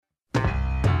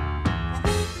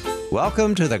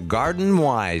Welcome to the Garden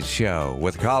Wise Show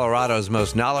with Colorado's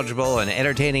most knowledgeable and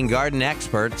entertaining garden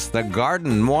experts, the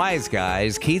Garden Wise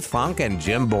Guys, Keith Funk and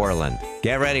Jim Borland.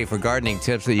 Get ready for gardening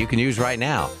tips that you can use right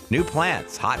now. New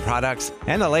plants, hot products,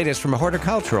 and the latest from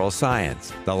horticultural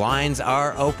science. The lines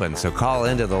are open, so call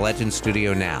into the Legend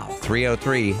Studio now.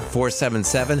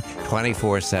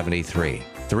 303-477-2473.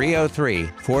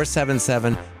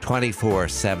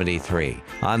 303-477-2473.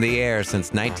 On the air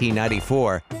since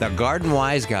 1994, the Garden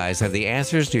Wise Guys have the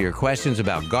answers to your questions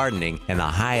about gardening in the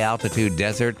high-altitude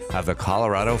desert of the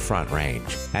Colorado Front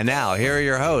Range. And now, here are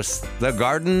your hosts, the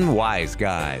Garden Wise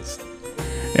Guys.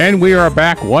 And we are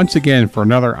back once again for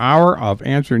another hour of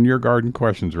answering your garden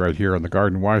questions right here on the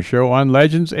Garden Wise Show on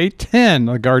Legends 810.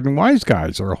 The Garden Wise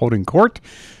Guys are holding court.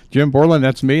 Jim Borland,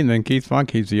 that's me, and then Keith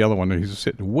Funk, he's the yellow one. He's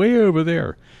sitting way over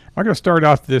there. I'm going to start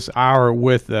off this hour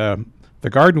with the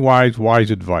Garden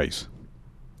Wise advice.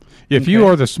 If you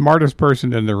are the smartest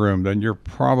person in the room, then you're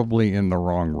probably in the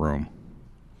wrong room.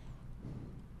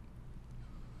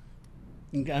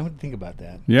 I would think about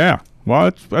that. Yeah. Well,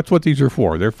 that's what these are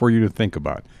for. They're for you to think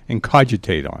about and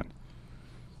cogitate on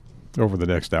over the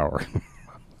next hour.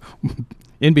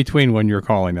 In between when you're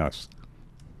calling us.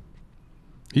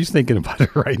 He's thinking about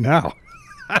it right now.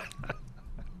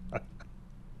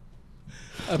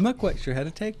 I'm not quite sure how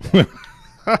to take that.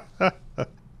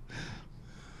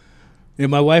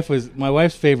 My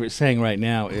wife's favorite saying right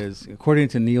now is, according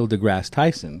to Neil deGrasse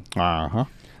Tyson,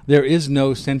 there is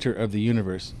no center of the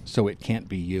universe, so it can't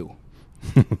be you.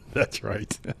 That's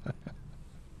right.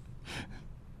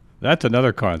 That's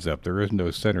another concept. There is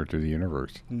no center to the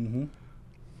universe. Mm-hmm.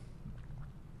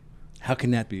 How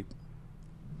can that be?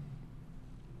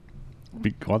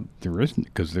 Well, there isn't,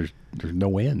 because there's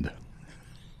no end.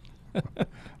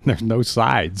 There's no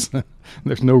sides.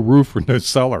 There's no roof or no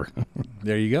cellar.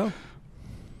 There you go.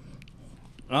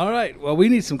 All right. Well, we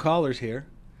need some callers here.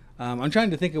 I'm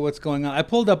trying to think of what's going on. I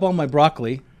pulled up all my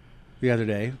broccoli the other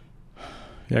day.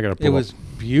 Yeah, I got to pull It was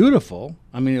beautiful.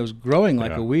 I mean, it was growing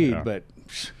like a weed, but...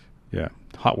 Yeah,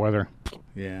 hot weather.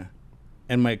 Yeah.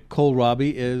 And my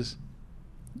kohlrabi is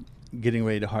getting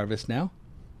ready to harvest now.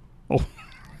 Oh,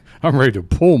 I'm ready to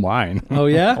pull mine. Oh,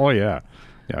 yeah? Oh, yeah.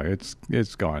 Yeah,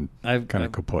 it's gone. Kind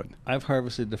of kaput. I've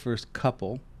harvested the first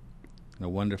couple. They're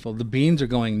wonderful. The beans are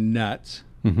going nuts.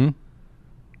 Mm-hmm.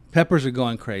 Peppers are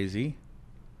going crazy.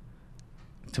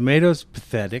 Tomatoes,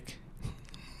 pathetic.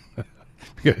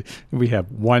 We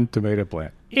have one tomato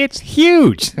plant. It's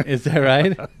huge. Is that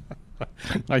right?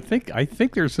 I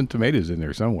think there's some tomatoes in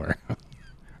there somewhere.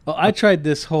 Well, I tried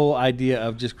this whole idea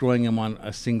of just growing them on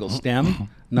a single stem,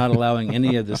 not allowing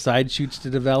any of the side shoots to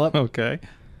develop. Okay.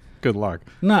 Good luck.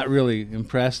 Not really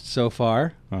impressed so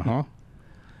far. Uh-huh.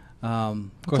 Of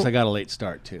course, I got a late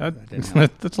start, too.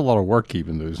 That's a lot of work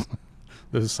keeping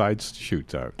those side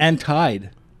shoots out. And tied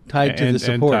to the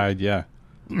support. And tied, yeah.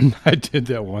 I did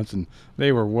that once, and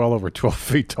they were well over 12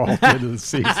 feet tall at the end of the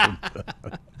season.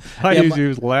 I usually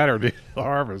use ladder to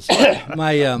harvest.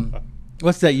 My,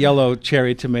 what's that yellow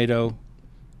cherry tomato?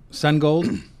 Sun Gold?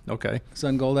 Okay.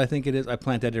 Sun Gold, I think it is. I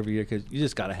plant that every year because you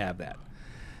just got to have that.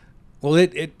 Well,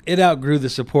 it outgrew the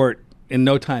support in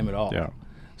no time at all. Yeah.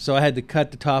 So I had to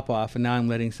cut the top off, and now I'm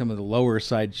letting some of the lower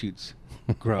side shoots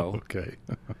grow. Okay.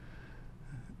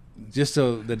 Just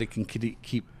so that it can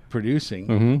keep producing.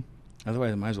 Mm-hmm.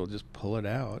 Otherwise, I might as well just pull it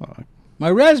out. My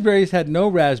raspberries had no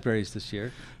raspberries this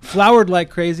year. Flowered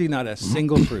like crazy, not a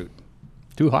single fruit.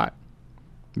 Too hot,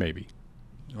 maybe.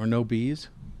 Or no bees.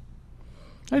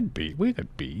 We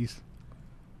had bees.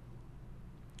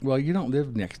 Well, you don't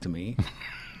live next to me.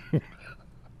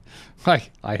 I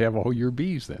have all your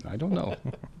bees then. I don't know.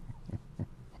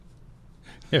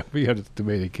 Yeah, we had a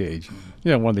tomato cage.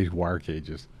 Yeah, one of these wire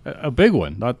cages. A big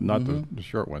one, not the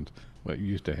short ones, what you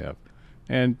used to have.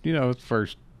 And,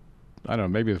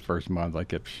 maybe the first month I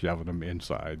kept shoving them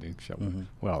inside. And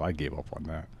Well, I gave up on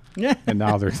that. Yeah. And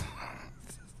now they're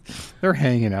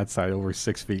hanging outside over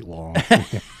 6 feet long.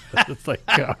 It's like,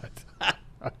 God.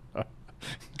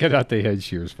 Get out the head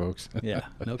shears, folks. Yeah,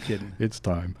 no kidding. It's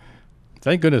time.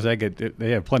 Thank goodness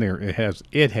they have plenty of,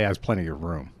 it has plenty of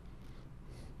room.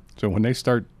 So when they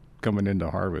start coming into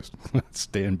harvest,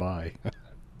 stand by.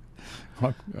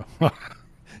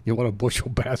 You want a bushel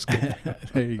basket.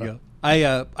 There you go.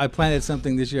 I planted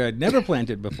something this year I'd never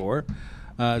planted before.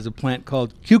 It's a plant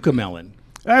called cucamelon.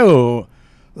 Oh.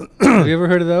 Have you ever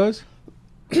heard of those?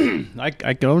 I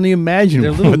can only imagine.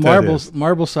 They're little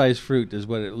marble-sized fruit is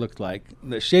what it looked like.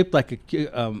 They're shaped like a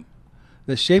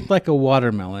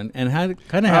watermelon and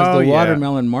kind of has the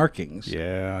watermelon markings.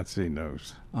 Yeah, I've seen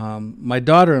those. My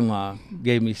daughter-in-law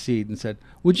gave me seed and said,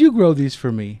 "Would you grow these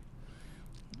for me?"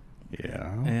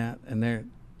 Yeah. And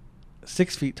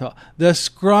 6 feet tall. The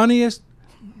scrawniest,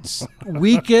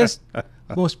 weakest,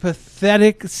 most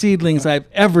pathetic seedlings I've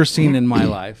ever seen in my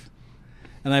life.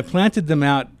 And I planted them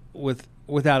out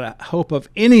without a hope of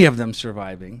any of them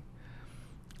surviving.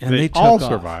 And they all took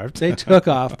off. survived. They took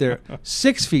off. They're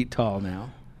 6 feet tall now.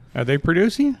 Are they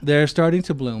producing? They're starting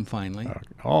to bloom finally.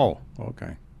 Oh,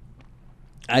 okay.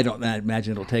 I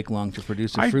imagine it'll take long to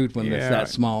produce a fruit when it's that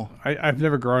small. I've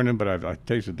never grown them, but I've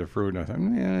tasted the fruit, and I thought,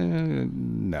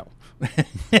 no.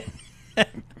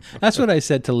 That's what I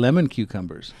said to lemon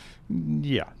cucumbers.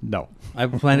 Yeah, no. I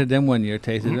planted them one year,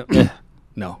 tasted it.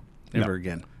 No, never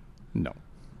again. No.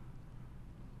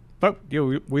 But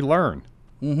we learn.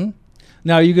 Mm-hmm.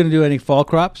 Now, are you going to do any fall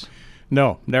crops?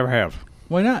 No, never have.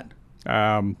 Why not?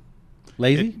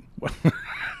 Lazy?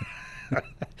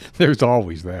 There's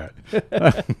always that.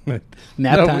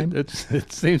 Nap time?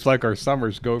 It seems like our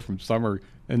summers go from summer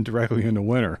and directly into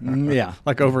winter. Yeah.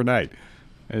 Like overnight.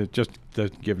 And it just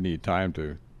doesn't give any time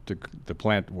to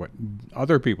plant what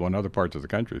other people in other parts of the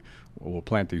country will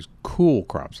plant these cool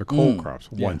crops, the cold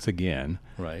crops, once again.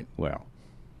 Right. Well.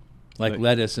 Like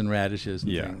lettuce and radishes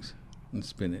and things. And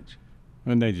spinach.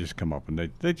 And they just come up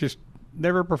and they just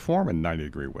never perform in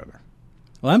 90-degree weather.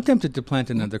 Well, I'm tempted to plant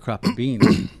another crop of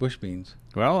beans, bush beans.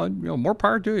 Well, more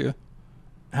power to you.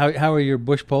 How are your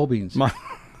bush pole beans? I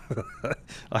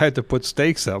had to put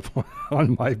stakes up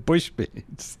on my bush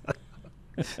beans.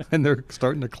 And they're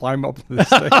starting to climb up the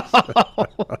stakes.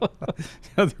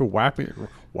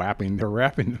 They're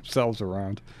wrapping themselves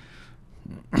around.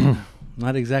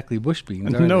 Not exactly bush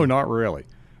beans, are No, they? not really.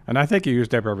 And I think you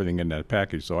used up everything in that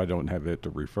package, so I don't have it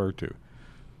to refer to.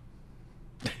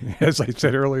 As I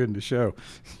said earlier in the show,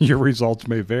 your results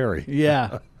may vary.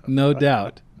 Yeah, no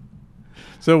doubt.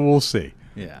 So we'll see.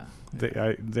 Yeah.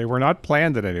 They were not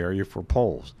planned in that area for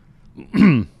poles.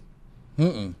 And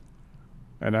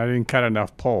I didn't cut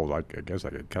enough poles. I guess I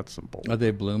could cut some poles. Are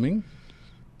they blooming?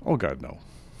 Oh, God, no.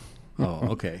 Oh,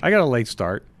 okay. I got a late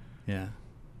start. Yeah.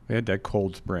 They had that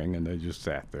cold spring, and they just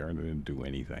sat there and they didn't do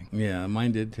anything. Yeah,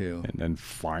 mine did too. And then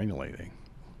finally they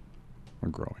were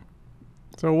growing.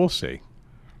 So we'll see.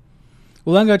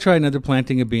 Well, I'm going to try another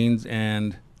planting of beans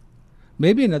and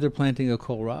maybe another planting of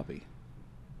kohlrabi.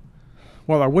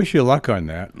 Well, I wish you luck on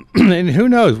that. And who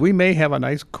knows? We may have a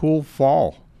nice, cool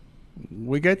fall.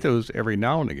 We get those every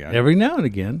now and again. Every now and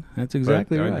again. That's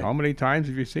exactly But, right. How many times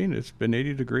have you seen it? It's been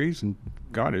 80 degrees, and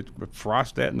God, it's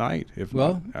frost at night, if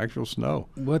not actual snow.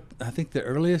 What I think the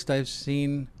earliest I've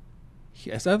seen,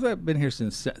 yes, I've been here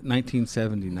since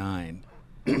 1979.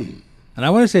 And I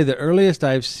want to say the earliest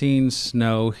I've seen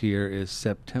snow here is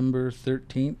September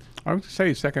 13th. I would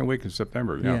say second week in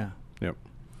September. Yeah. Yep.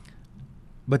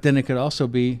 But then it could also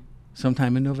be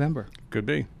sometime in November Could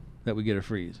be. that we get a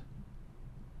freeze.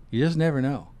 You just never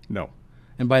know. No.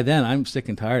 And by then, I'm sick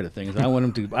and tired of things. I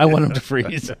want them to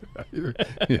freeze.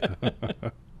 Yeah.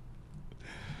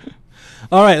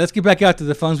 All right, let's get back out to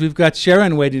the phones. We've got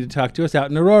Sharon waiting to talk to us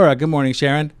out in Aurora. Good morning,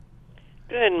 Sharon.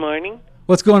 Good morning.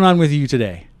 What's going on with you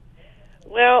today?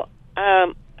 Well,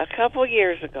 a couple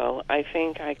years ago, I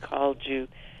think I called you,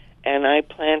 and I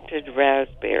planted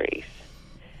raspberries.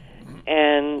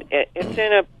 And it's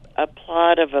in a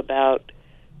plot of about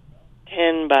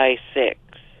 10 by 6.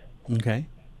 Okay.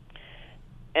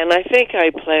 And I think I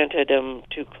planted them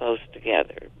too close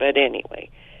together. But anyway,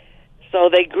 so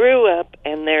they grew up,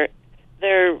 and they're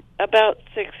about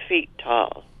 6 feet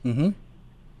tall. Mm-hmm.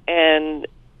 And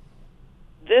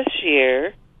this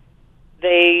year,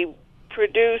 they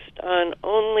produced on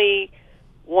only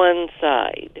one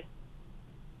side.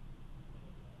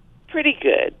 Pretty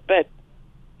good, but,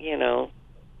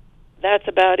 that's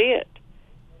about it.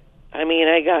 I mean,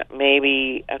 I got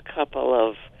maybe a couple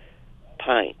of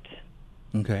pints.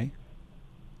 Okay.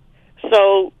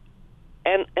 So,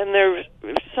 and they're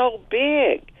so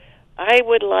big. I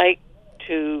would like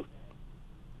to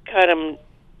cut them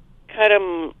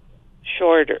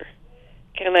shorter.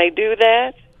 Can I do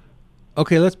that?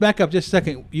 Okay, let's back up just a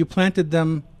second. You planted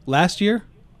them last year?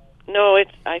 No,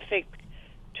 it's I think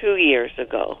 2 years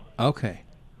ago. Okay.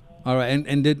 All right.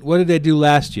 And what did they do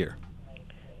last year?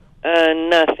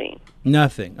 Nothing.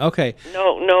 Nothing. Okay.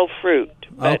 No fruit.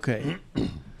 But Okay.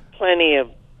 plenty of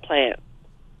plant.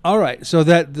 All right. So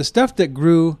that the stuff that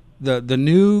grew, the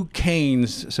new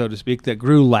canes, so to speak, that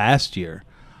grew last year,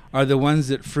 are the ones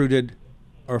that fruited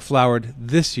or flowered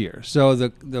this year. So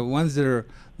the ones that are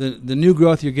the new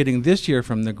growth you're getting this year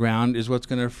from the ground is what's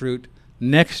going to fruit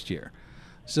next year.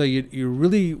 So you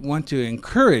really want to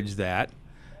encourage that.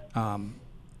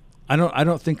 I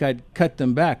don't think I'd cut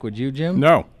them back. Would you, Jim?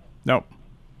 No.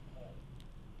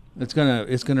 It's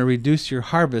gonna reduce your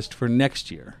harvest for next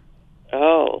year.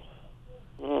 Oh.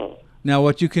 Mm. Now,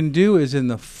 what you can do is in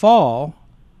the fall,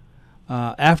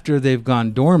 after they've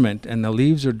gone dormant and the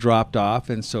leaves are dropped off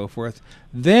and so forth,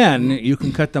 then you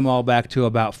can cut them all back to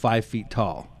about 5 feet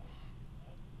tall.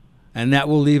 And that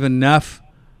will leave enough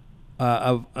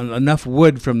enough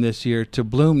wood from this year to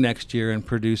bloom next year and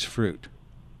produce fruit.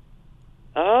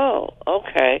 Oh,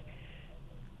 okay.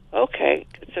 Okay.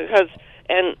 So,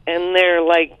 and they're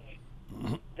like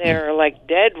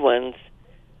dead ones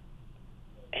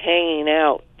hanging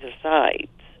out the sides.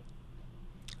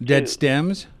 Dead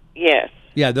stems? Yes.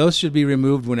 Yeah, those should be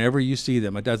removed whenever you see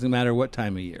them. It doesn't matter what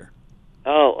time of year.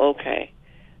 Oh, okay.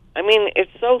 I mean, it's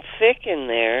so thick in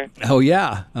there. Oh,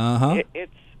 yeah. Uh-huh.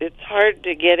 It's hard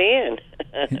to get in.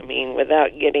 I mean,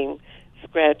 without getting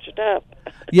scratched up.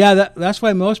 Yeah, that's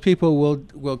why most people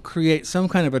will create some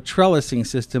kind of a trellising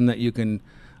system that you can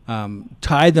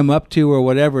tie them up to or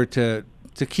whatever to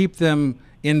keep them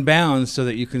in bounds so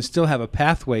that you can still have a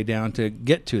pathway down to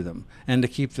get to them and to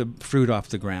keep the fruit off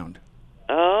the ground.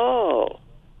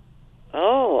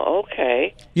 Oh,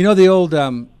 okay. You know the old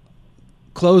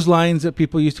clotheslines that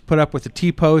people used to put up with the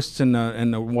T-posts and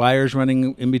the wires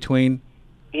running in between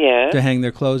Yeah. to hang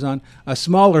their clothes on? A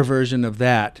smaller version of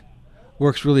that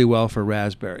works really well for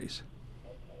raspberries.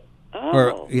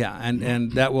 Oh.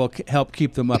 And that will help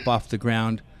keep them up off the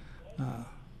ground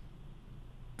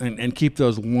and keep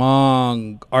those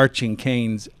long arching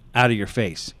canes out of your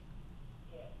face.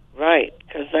 Right,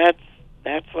 because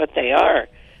that's what they are.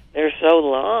 They're so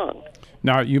long.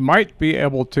 Now, you might be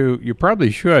able to, you probably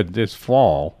should this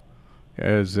fall,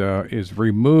 is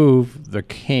remove the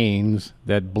canes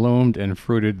that bloomed and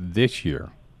fruited this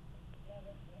year.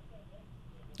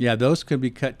 Yeah, those could be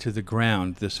cut to the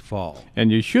ground this fall.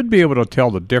 And you should be able to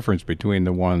tell the difference between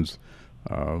the ones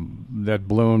that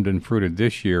bloomed and fruited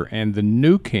this year and the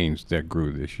new canes that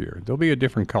grew this year. They'll be a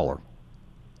different color.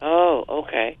 Oh,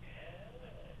 okay.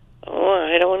 Oh,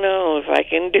 I don't know if I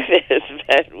can do this,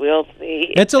 but we'll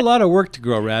see. It's a lot of work to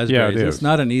grow raspberries. Yeah, it It's is.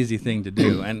 not an easy thing to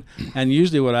do. And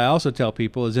usually what I also tell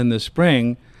people is in the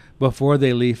spring, before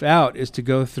they leaf out, is to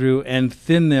go through and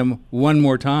thin them one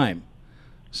more time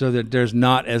so that there's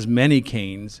not as many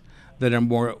canes that are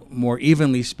more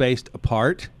evenly spaced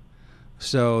apart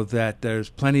so that there's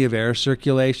plenty of air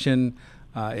circulation.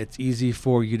 It's easy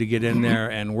for you to get in there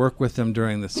and work with them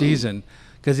during the season.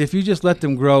 Because if you just let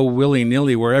them grow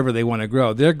willy-nilly wherever they want to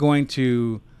grow, they're going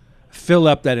to fill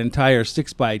up that entire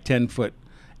 6 by 10 foot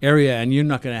area, and you're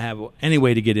not going to have any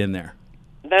way to get in there.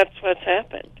 That's what's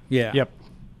happened. Yeah. Yep.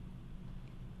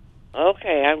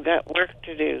 Okay, I've got work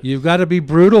to do. You've got to be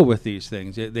brutal with these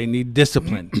things. They need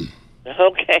discipline.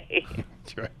 Okay.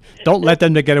 Don't let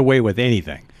them to get away with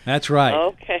anything. That's right.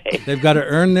 Okay. They've got to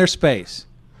earn their space.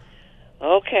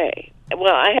 Okay.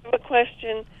 Well, I have a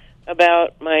question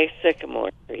about my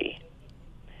sycamore tree.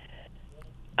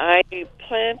 I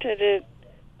planted it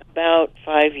about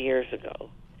 5 years ago.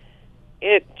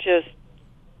 It just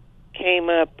came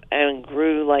up and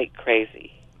grew like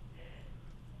crazy.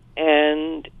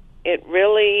 And it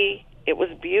was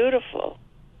beautiful.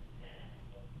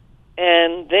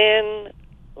 And then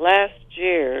last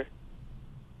year,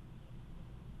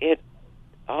 it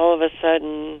all of a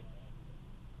sudden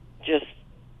just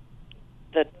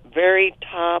the very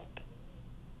top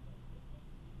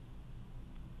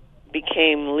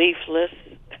became leafless,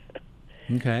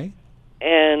 Okay.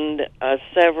 and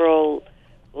several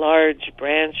large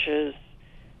branches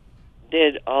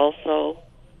did also.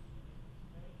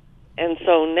 And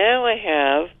so now I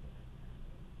have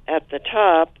at the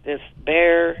top this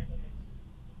bare,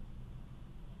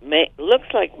 looks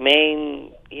like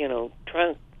main,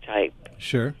 trunk type,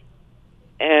 Sure.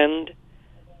 and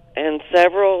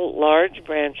several large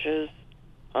branches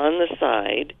on the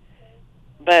side,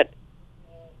 but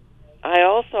I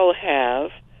also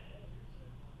have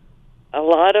a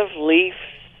lot of leaves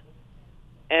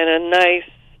and a nice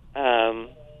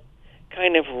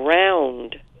kind of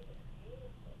round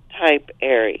type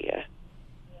area.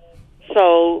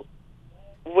 So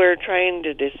we're trying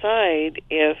to decide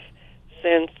if,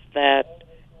 since that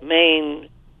main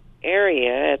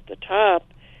area at the top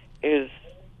is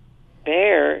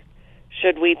bare,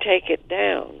 should we take it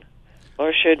down,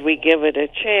 or should we give it a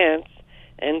chance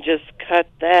and just cut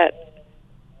that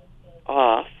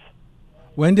off?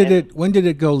 When did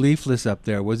it go leafless up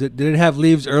there? Did it have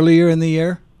leaves earlier in the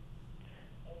year?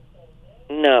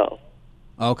 No.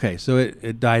 Okay, so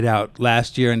it died out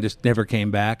last year and just never came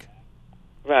back.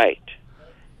 Right.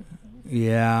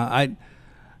 Yeah,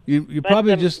 you But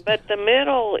probably the, just But the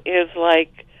middle is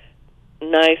like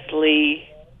nicely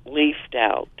leafed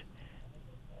out.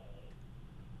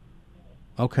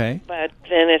 okay. But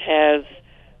then it has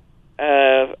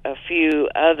a few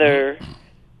other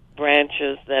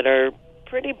branches that are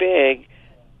pretty big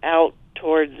out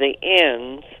towards the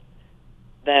ends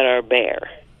that are bare.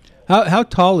 How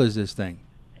tall is this thing?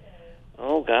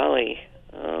 Oh, golly.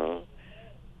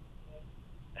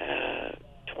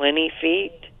 20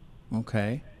 feet.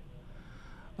 Okay.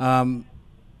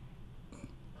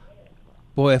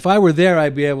 Boy, if I were there,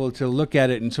 I'd be able to look at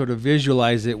it and sort of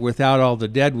visualize it without all the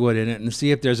dead wood in it and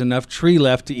see if there's enough tree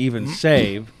left to even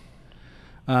save.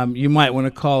 You might want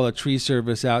to call a tree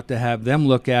service out to have them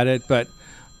look at it, but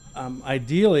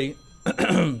ideally,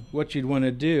 what you'd want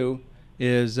to do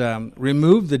is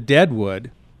remove the dead wood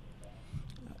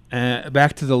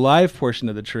back to the live portion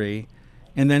of the tree,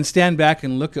 and then stand back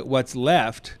and look at what's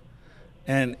left,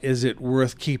 and is it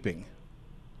worth keeping?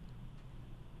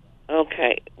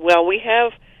 Okay. Well, we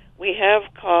have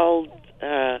called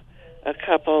a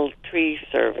couple tree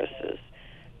services,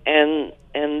 and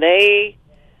they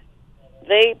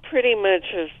pretty much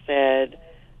have said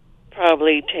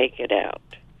probably take it out,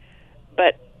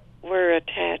 but we're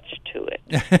attached to it.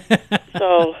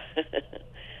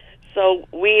 so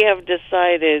we have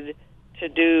decided to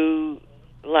do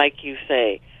like you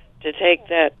say, to take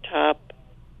that top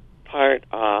part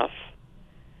off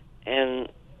and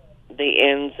the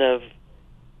ends of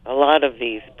a lot of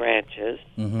these branches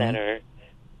that are,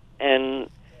 and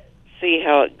see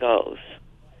how it goes.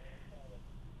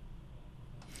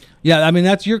 Yeah, I mean,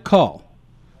 that's your call.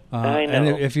 I know. And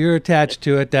if you're attached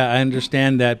to it, I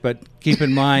understand that, but keep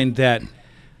in mind that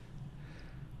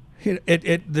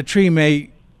the tree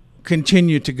may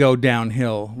continue to go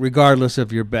downhill regardless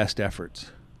of your best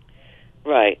efforts.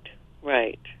 Right.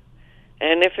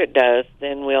 And if it does,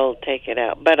 then we'll take it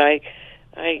out. But I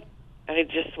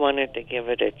just wanted to give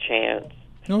it a chance.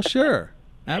 Oh, sure.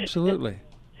 Absolutely.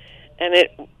 And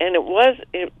it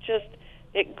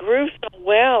grew so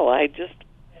well. I just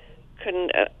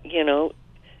couldn't,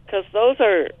 because those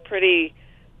are pretty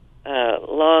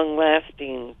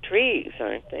long-lasting trees,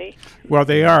 aren't they? Well,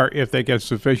 they are if they get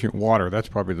sufficient water. That's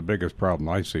probably the biggest problem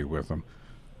I see with them.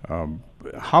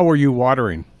 How are you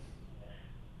watering?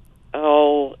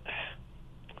 Oh,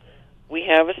 we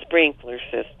have a sprinkler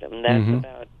system.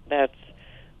 That's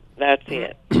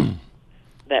it.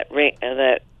 that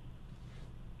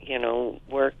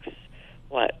works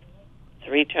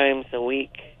 3 times a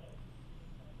week,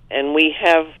 and we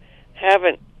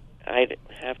haven't. I'd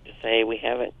have to say we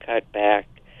haven't cut back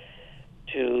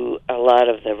to a lot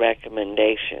of the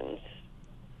recommendations.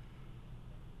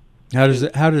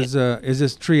 Is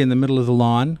this tree in the middle of the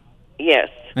lawn? Yes.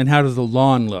 And how does the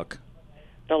lawn look?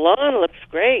 The lawn looks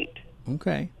great.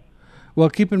 Okay. Well,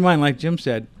 keep in mind, like Jim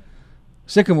said,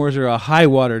 sycamores are a high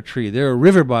water tree. They're a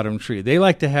river bottom tree. They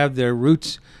like to have their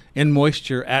roots in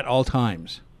moisture at all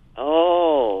times.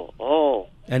 Oh.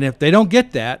 And if they don't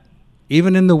get that,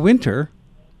 even in the winter,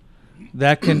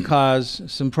 that can cause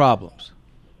some problems.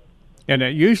 And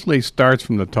it usually starts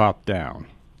from the top down.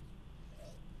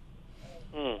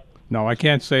 Now, I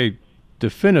can't say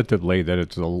definitively that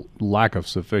it's a lack of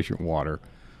sufficient water,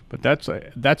 but that's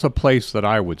a place that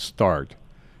I would start.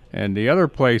 And the other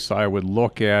place I would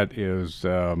look at is,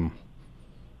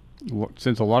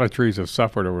 since a lot of trees have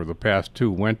suffered over the past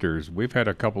 2 winters, we've had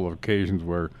a couple of occasions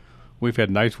where we've had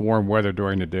nice warm weather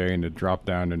during the day and it dropped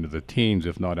down into the teens,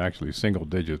 if not actually single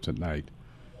digits at night,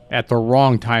 at the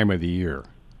wrong time of the year.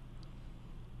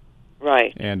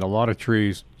 Right. And a lot of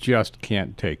trees just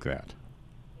can't take that.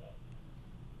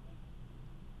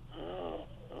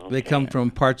 They come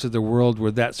from parts of the world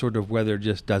where that sort of weather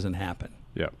just doesn't happen.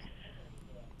 Yep.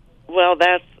 Well,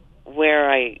 that's where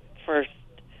I first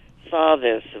saw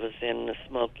this. It was in the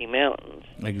Smoky Mountains.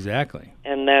 Exactly.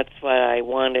 And that's why I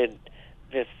wanted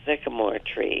this sycamore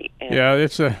tree. And yeah,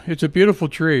 it's a beautiful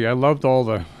tree. I love all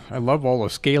the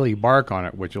scaly bark on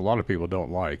it, which a lot of people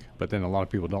don't like. But then a lot of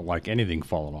people don't like anything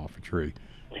falling off a tree.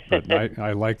 But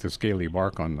I like the scaly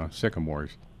bark on the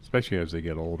sycamores, especially as they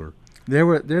get older.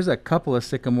 There's a couple of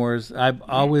sycamores I've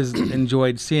always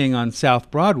enjoyed seeing on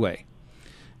South Broadway,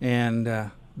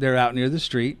 and they're out near the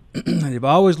street. They've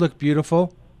always looked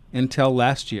beautiful until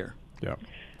last year. Yeah.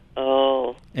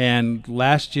 Oh. And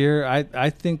last year, I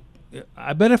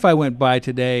bet if I went by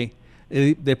today,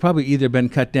 they've probably either been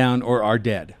cut down or are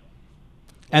dead.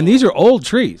 And these are old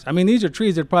trees. I mean, these are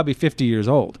trees that are probably 50 years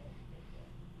old.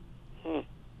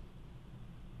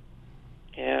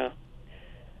 Yeah.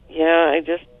 Yeah,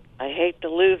 I hate to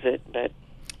lose it, but...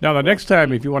 Now, the next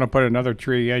time, if you want to put another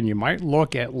tree in, you might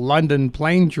look at London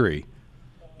plane tree,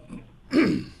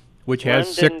 which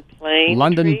has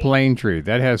London plane tree.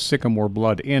 That has sycamore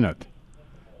blood in it.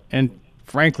 And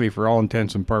frankly, for all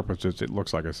intents and purposes, it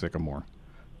looks like a sycamore.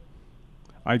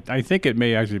 I think it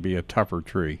may actually be a tougher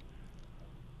tree.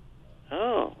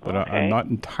 Oh. but Okay. I'm not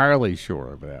entirely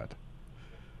sure of that.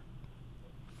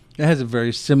 It has a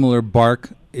very similar bark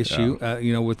issue,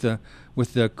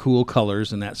 with the cool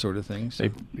colors and that sort of thing. So.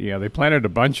 They planted a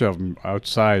bunch of them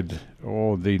outside.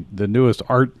 The newest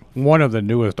one of the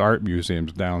newest art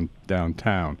museums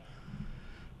downtown.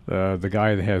 The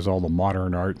guy that has all the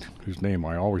modern art, whose name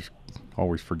I always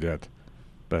forget,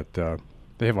 but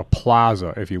they have a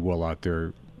plaza, if you will, out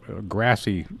there, a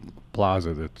grassy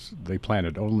plaza they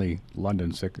planted only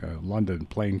London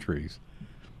plane trees.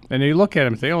 And you look at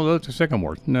them and say, "Oh, those are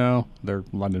sycamores." No, they're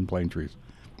London plane trees,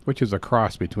 which is a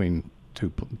cross between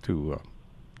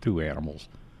two animals.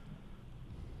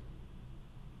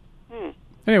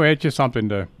 Anyway, it's just something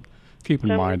to keep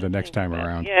in mind the next time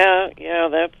around. Yeah,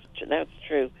 that's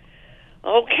true.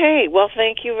 Okay, well,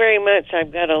 thank you very much.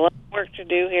 I've got a lot of work to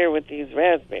do here with these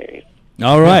raspberries.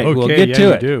 All right, okay, we'll get to you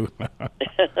it. Do.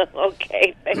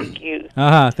 Okay, thank you.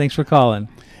 Thanks for calling.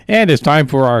 And it's time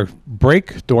for our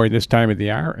break during this time of the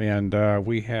hour, and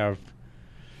we have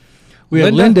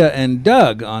Linda and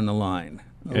Doug on the line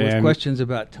with And- questions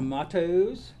about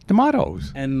tomatoes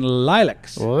tomatoes. and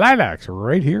lilacs. Lilacs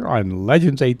right here on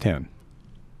Legends 810.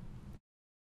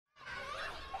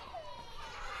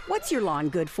 What's your lawn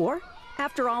good for?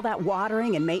 After all that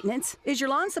watering and maintenance, is your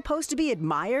lawn supposed to be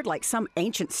admired like some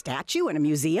ancient statue in a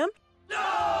museum?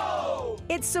 No!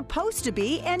 It's supposed to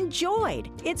be enjoyed.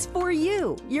 It's for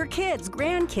you, your kids,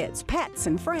 grandkids, pets,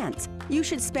 and friends. You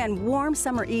should spend warm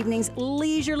summer evenings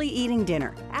leisurely eating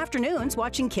dinner, afternoons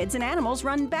watching kids and animals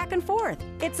run back and forth.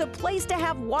 It's a place to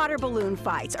have water balloon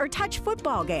fights or touch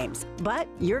football games. But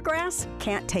your grass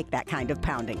can't take that kind of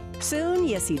pounding. Soon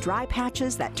you see dry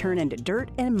patches that turn into dirt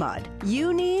and mud.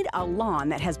 You need a lawn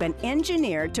that has been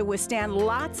engineered to withstand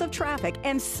lots of traffic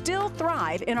and still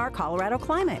thrive in our Colorado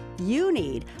climate. You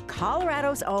need Colorado's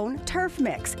own Turf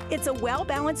Mix. It's a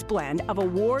well-balanced blend of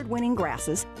award-winning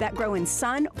grasses that grow in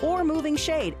sun or moving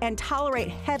shade and tolerate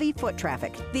heavy foot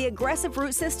traffic. The aggressive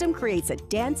root system creates a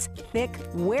dense, thick,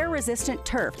 wear-resistant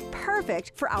turf,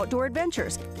 perfect for outdoor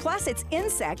adventures. Plus, it's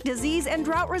insect, disease, and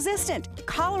drought-resistant.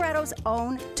 Colorado's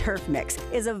own Turf Mix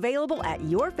is available at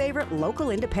your favorite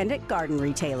local independent garden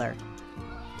retailer.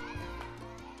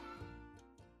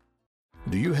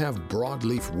 Do you have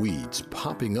broadleaf weeds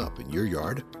popping up in your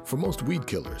yard? For most weed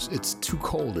killers, it's too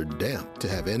cold or damp to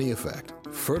have any effect.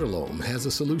 Fertilome has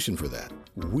a solution for that.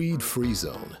 Weed Free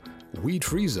Zone. Weed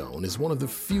Free Zone is one of the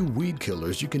few weed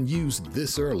killers you can use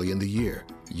this early in the year.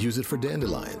 Use it for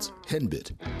dandelions,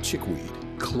 henbit, chickweed,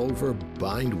 clover,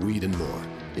 bindweed, and more.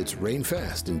 It's rain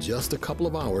fast in just a couple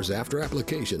of hours after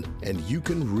application, and you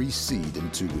can reseed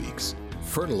in 2 weeks.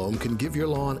 Fertilome can give your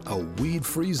lawn a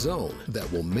weed-free zone that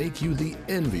will make you the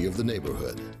envy of the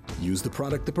neighborhood. Use the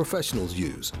product the professionals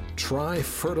use. Try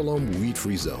Fertilome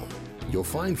Weed-Free Zone. You'll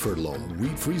find Fertilome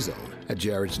Weed-Free Zone at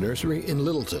Jared's Nursery in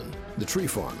Littleton, the Tree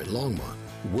Farm in Longmont,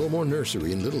 Wilmore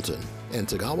Nursery in Littleton, and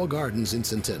Tagawa Gardens in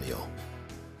Centennial.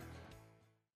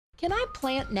 Can I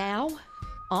plant now?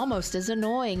 Almost as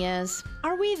annoying as,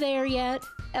 are we there yet?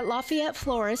 At Lafayette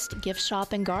Florist, Gift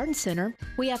Shop, and Garden Center,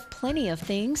 we have plenty of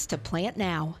things to plant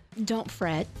now. Don't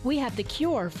fret, we have the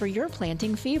cure for your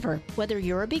planting fever, whether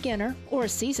you're a beginner or a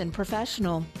seasoned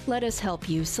professional. Let us help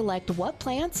you select what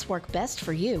plants work best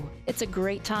for you. It's a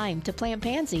great time to plant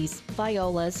pansies,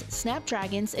 violas,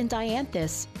 snapdragons, and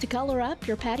dianthus to color up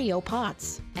your patio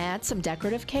pots. Add some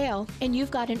decorative kale, and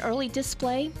you've got an early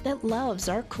display that loves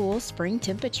our cool spring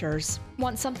temperatures.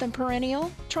 Want something perennial?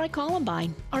 Try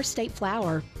columbine, our state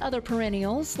flower. Other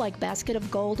perennials like basket of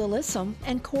gold alyssum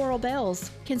and coral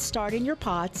bells can start in your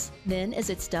pots. Then,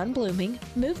 as it's done blooming,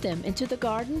 move them into the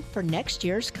garden for next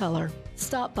year's color.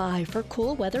 Stop by for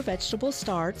cool weather vegetable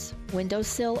starts,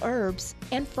 windowsill herbs,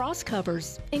 and frost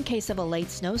covers in case of a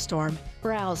late snowstorm.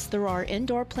 Browse through our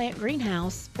indoor plant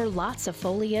greenhouse for lots of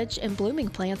foliage and blooming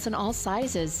plants in all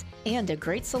sizes and a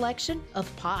great selection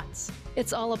of pots.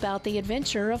 It's all about the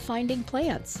adventure of finding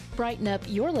plants. Brighten up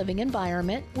your living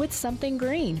environment with something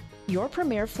green. Your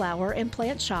premier flower and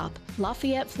plant shop,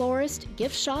 Lafayette Florist,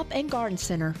 Gift Shop, and Garden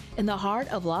Center in the heart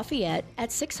of Lafayette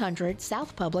at 600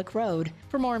 South Public Road.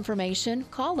 For more information,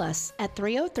 call us at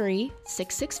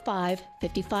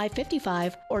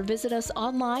 303-665-5555 or visit us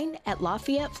online at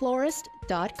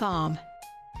LafayetteFlorist.com.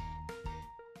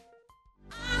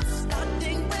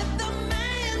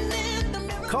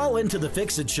 Call into the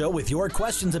Fix-It Show with your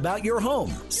questions about your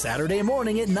home. Saturday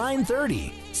morning at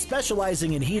 9:30.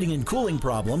 Specializing in heating and cooling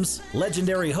problems,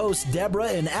 legendary hosts Deborah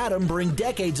and Adam bring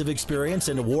decades of experience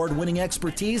and award-winning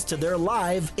expertise to their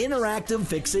live, interactive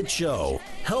Fix-It Show,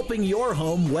 helping your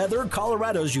home weather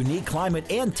Colorado's unique climate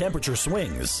and temperature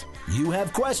swings. You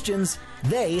have questions,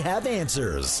 they have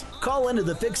answers. Call into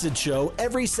the Fix-It Show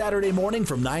every Saturday morning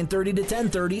from 9:30 to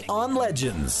 10:30 on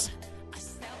Legends.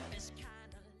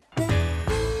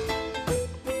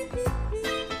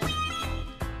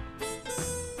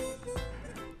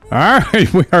 All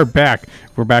right, we are back.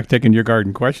 We're back taking your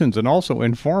garden questions and also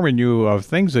informing you of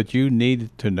things that you need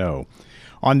to know.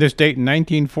 On this date in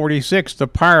 1946, the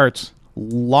Pirates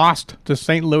lost to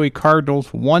St. Louis Cardinals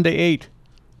 1-8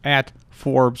 at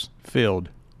Forbes Field,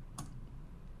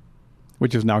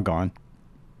 which is now gone.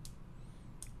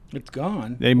 It's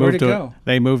gone. They Where'd moved it to go?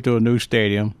 they moved to a new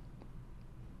stadium,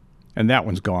 and that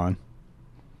one's gone.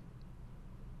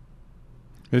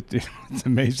 It's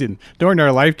amazing. During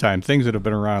their lifetime, things that have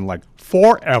been around like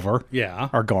forever Yeah.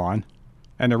 are gone,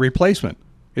 and the replacement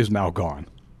is now gone.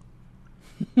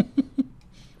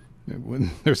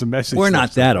 There's a message. We're there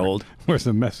not that somewhere. old. There's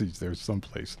a message there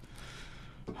someplace.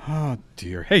 Oh,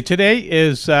 dear. Hey, today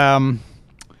is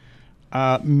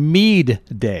Mead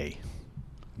Day,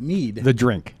 Mead. the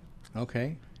drink.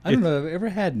 Okay. I don't know if I've ever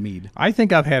had mead. I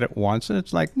think I've had it once, and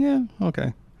it's like, yeah,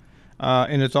 okay.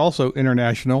 And it's also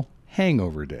International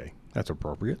Hangover Day. That's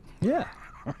appropriate. Yeah.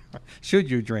 Should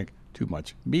you drink too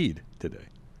much mead today?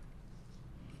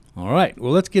 All right.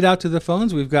 Well, let's get out to the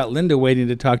phones. We've got Linda waiting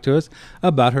to talk to us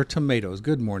about her tomatoes.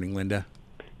 Good morning, Linda.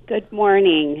 Good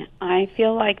morning. I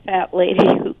feel like that lady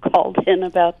who called in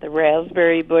about the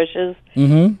raspberry bushes.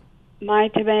 Mm-hmm. My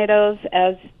tomatoes,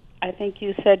 as I think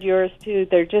you said yours too,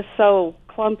 they're just so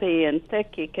clumpy and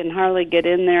thick you can hardly get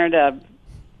in there to,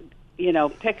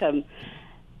 pick them.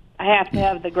 I have to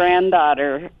have the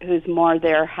granddaughter who's more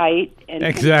their height and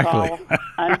Exactly. can crawl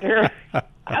under.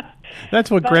 That's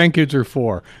what grandkids are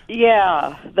for.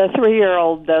 Yeah, the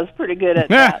 3-year-old does pretty good at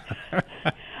that.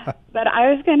 But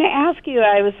I was going to ask you,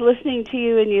 I was listening to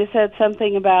you and you said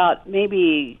something about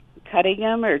maybe cutting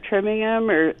them or trimming them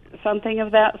or something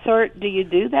of that sort. Do you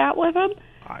do that with them?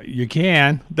 You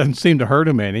can. Doesn't seem to hurt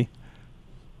them any.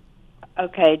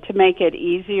 Okay, to make it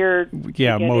easier to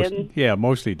get in?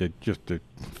 Mostly to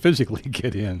physically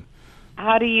get in.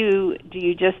 How do you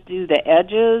just do the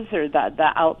edges or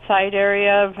the outside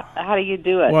area? How do you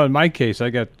do it? Well, in my case, I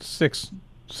got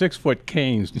 6-foot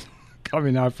canes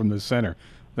coming out from the center.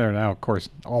 They're now, of course,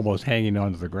 almost hanging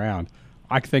onto the ground.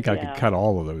 I think I could cut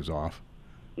all of those off.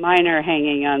 Mine are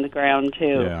hanging on the ground,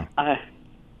 too. Yeah. I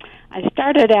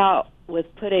started out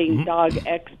with putting dog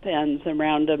X pens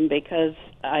around them because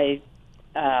if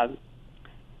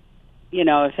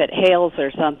it hails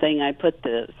or something, I put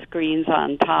the screens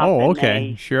on top. Oh,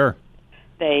 okay, sure.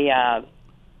 They,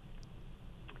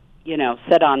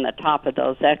 sit on the top of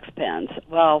those X pens.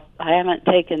 Well, I haven't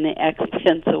taken the X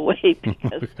pens away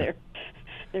because they're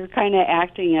kind of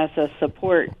acting as a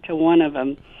support to one of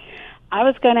them. I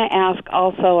was going to ask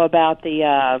also about the.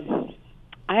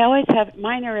 I always have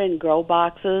mine are in grow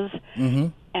boxes,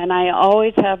 and I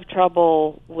always have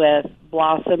trouble with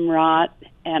blossom rot.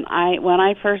 And when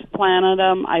I first planted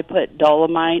them, I put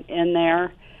dolomite in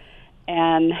there,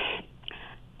 and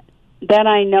then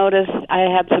I noticed I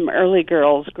had some early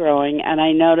girls growing, and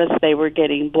I noticed they were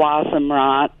getting blossom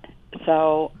rot.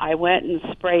 So I went and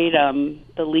sprayed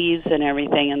the leaves and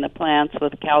everything in the plants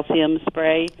with calcium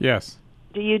spray. Yes.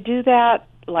 Do you do that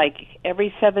like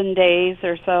every 7 days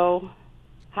or so?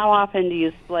 How often do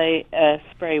you spray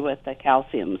with the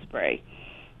calcium spray?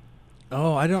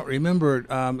 Oh, I don't remember.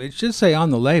 It should say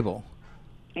on the label.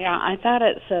 Yeah, I thought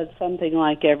it said something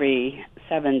like every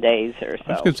 7 days or so.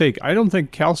 I was going to say, I don't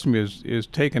think calcium is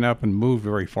taken up and moved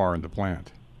very far in the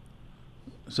plant.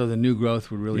 So the new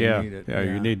growth would really need it. Yeah,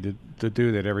 you need to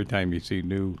do that every time you see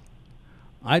new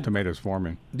tomatoes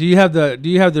forming. Do you have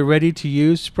the ready to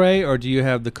use spray or do you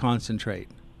have the concentrate?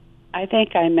 I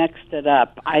think I mixed it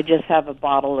up. I just have a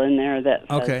bottle in there that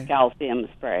says calcium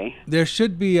spray. There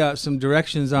should be some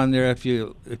directions on there if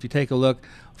you take a look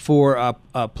for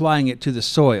applying it to the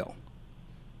soil,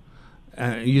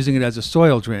 using it as a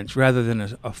soil drench rather than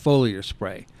a foliar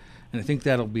spray. And I think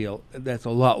that's a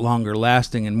lot longer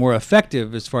lasting and more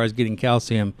effective as far as getting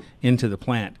calcium into the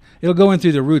plant. It'll go in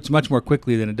through the roots much more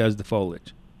quickly than it does the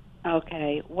foliage.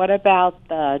 Okay. What about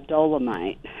the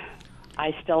dolomite?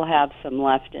 I still have some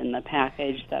left in the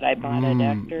package that I bought at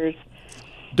Ector's.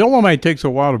 Dolomite takes a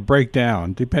while to break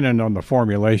down, depending on the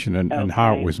formulation and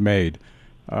how it was made.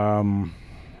 There's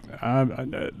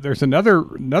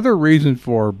another reason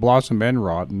for blossom end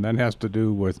rot, and that has to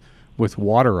do with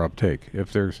water uptake.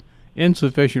 If there's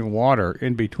insufficient water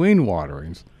in between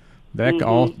waterings,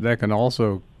 that can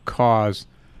also cause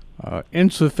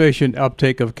insufficient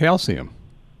uptake of calcium.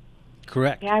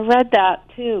 Correct. Yeah, I read that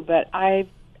too, but I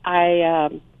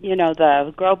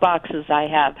the grow boxes I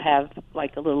have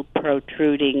like a little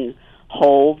protruding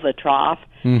hole, the trough,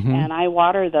 and I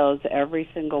water those every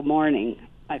single morning.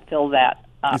 I fill that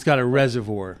up. It's got a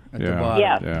reservoir at the bottom.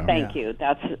 Yes, thank you.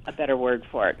 That's a better word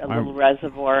for it. A little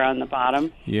reservoir on the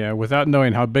bottom. Yeah, without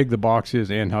knowing how big the box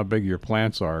is and how big your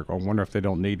plants are, I wonder if they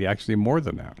don't need actually more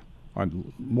than that,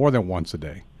 more than once a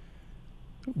day,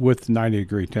 with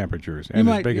 90-degree temperatures and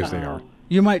as big as they are.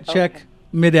 You might check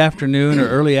mid-afternoon or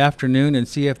early afternoon and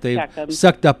see if they've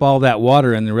sucked up all that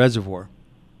water in the reservoir.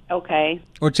 Okay.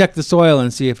 Or check the soil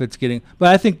and see if it's getting... But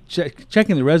I think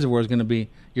checking the reservoir is going to be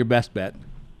your best bet.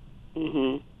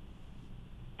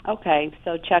 Okay,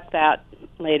 so check that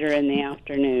later in the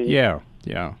afternoon. Yeah.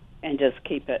 And just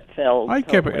keep it filled.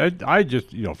 I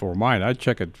just, for mine, I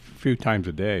check it a few times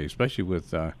a day, especially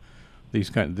with this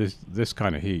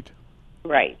kind of heat.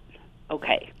 Right.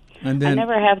 Okay. And then, I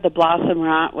never have the blossom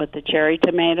rot with the cherry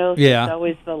tomatoes. Yeah. It's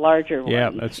always the larger ones. Yeah,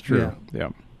 that's true. Yeah.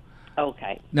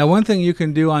 Okay. Now, one thing you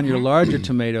can do on your larger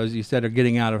tomatoes, you said are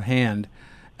getting out of hand,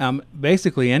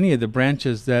 basically any of the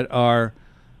branches that are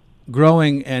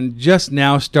growing and just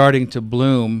now starting to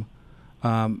bloom,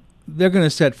 they're going to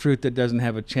set fruit that doesn't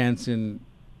have a chance in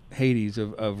Hades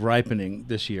of ripening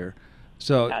this year.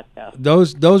 So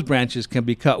those branches can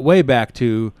be cut way back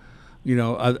to,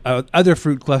 other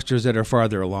fruit clusters that are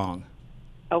farther along.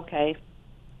 Okay.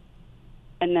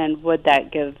 And then would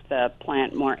that give the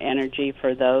plant more energy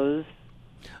for those?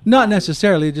 Not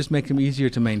necessarily, just make them easier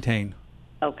to maintain.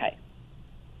 Okay.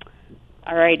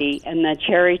 All righty. And the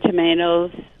cherry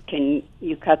tomatoes, can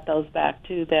you cut those back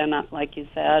too then, like you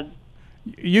said?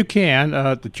 You can.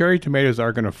 The cherry tomatoes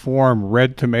are going to form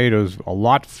red tomatoes a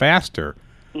lot faster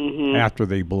after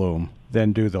they bloom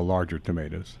than do the larger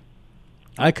tomatoes.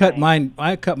 I cut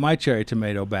my cherry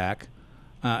tomato back,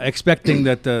 expecting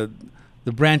that the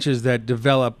branches that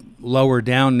develop lower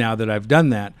down now that I've done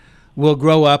that will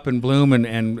grow up and bloom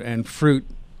and fruit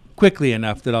quickly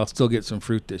enough that I'll still get some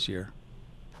fruit this year.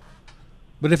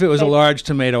 But if it was a large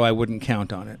tomato, I wouldn't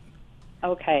count on it.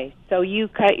 Okay, so you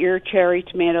cut your cherry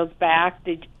tomatoes back.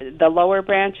 The lower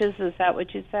branches, is that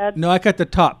what you said? No, I cut the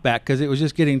top back because it was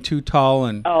just getting too tall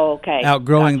and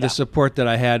outgrowing the support that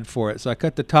I had for it. So I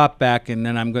cut the top back, and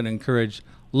then I'm going to encourage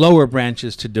lower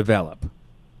branches to develop.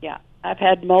 Yeah, I've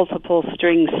had multiple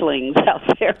string slings out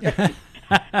there.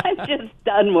 I'm just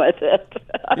done with it.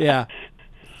 Yeah.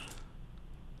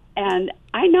 And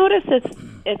I notice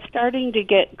it's starting to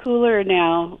get cooler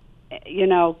now.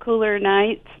 Cooler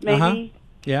nights, maybe.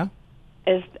 Yeah.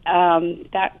 Is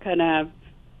that going to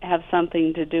have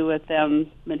something to do with them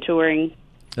maturing?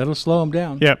 That'll slow them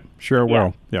down. Yep, sure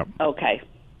will. Yep. Okay.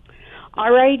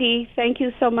 All righty. Thank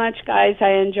you so much, guys. I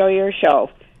enjoy your show.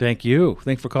 Thank you.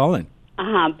 Thanks for calling.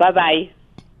 Bye-bye.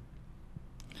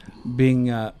 Being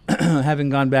having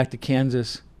gone back to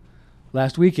Kansas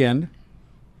last weekend,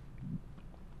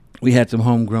 we had some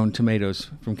homegrown tomatoes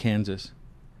from Kansas.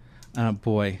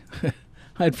 Boy,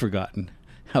 I'd forgotten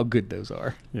how good those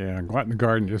are. Yeah, go out in the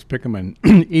garden, just pick them and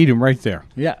eat them right there.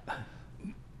 Yeah.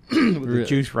 With the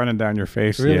juice running down your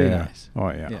face. Really nice. Oh,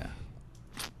 yeah.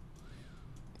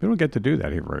 We don't get to do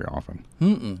that here very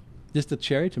often. Just the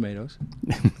cherry tomatoes.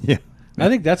 Yeah. I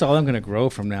think that's all I'm going to grow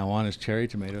from now on is cherry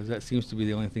tomatoes. That seems to be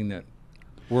the only thing that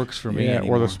works for me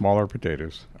anymore. Or the smaller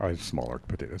potatoes. Smaller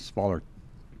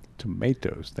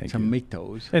tomatoes. Thank you.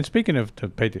 Tomatoes. And speaking of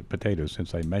potatoes,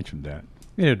 since I mentioned that,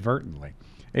 inadvertently,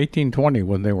 1820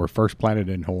 when they were first planted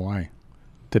in Hawaii.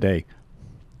 Today.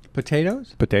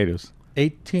 Potatoes? Potatoes.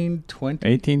 1820?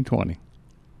 1820.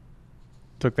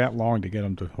 Took that long to get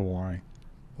them to Hawaii.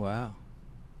 Wow.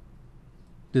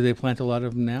 Do they plant a lot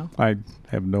of them now? I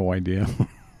have no idea.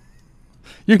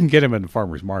 You can get them in the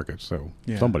farmers market, so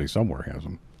somebody somewhere has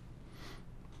them.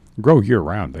 Grow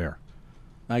year-round there.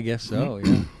 I guess so,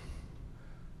 yeah.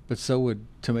 But so would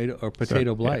tomato or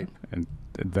potato blight. Yeah. And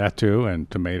that too, and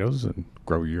tomatoes, and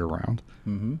grow year-round.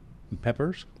 Mm-hmm. And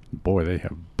peppers? Boy, they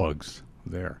have bugs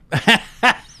there.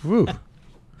 Woo.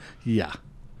 Yeah.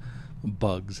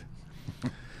 Bugs.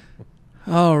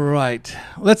 All right.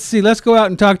 Let's see. Let's go out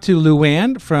and talk to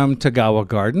Luann from Tagawa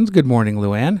Gardens. Good morning,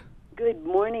 Luann. Good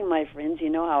morning, my friends. You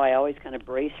know how I always kind of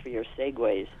brace for your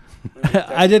segues.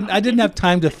 I didn't have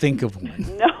time to think of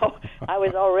one. No, I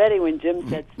was all ready when Jim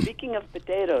said, speaking of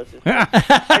potatoes.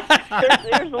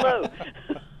 There's Lou.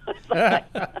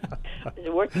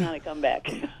 They're working on a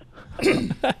comeback.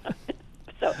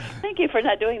 So thank you for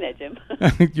not doing that, Jim.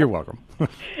 You're welcome.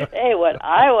 Hey, what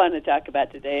I want to talk about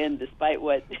today, and despite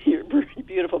what your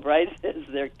beautiful bride says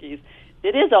there, Keith,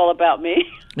 it is all about me.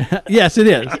 Yes, it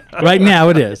is. Right now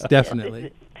it is,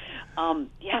 definitely.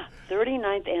 Yeah.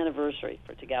 39th anniversary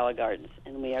for Tagawa Gardens,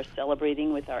 and we are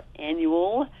celebrating with our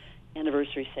annual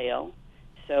anniversary sale.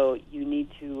 So you need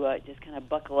to just kind of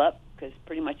buckle up, because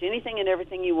pretty much anything and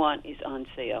everything you want is on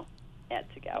sale at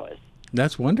Tagawa's.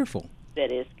 That's wonderful.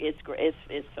 That is, it's great.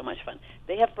 It's so much fun.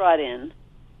 They have brought in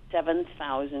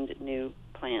 7,000 new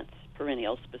plants,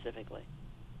 perennials specifically,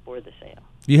 for the sale.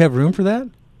 Do you have room for that?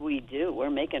 We do. We're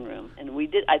making room, and we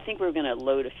did. I think we were going to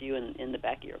load a few in the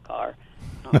back of your car.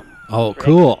 Oh, for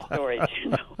cool. extra storage,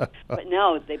 But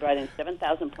no, they brought in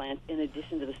 7,000 plants in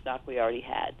addition to the stock we already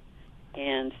had,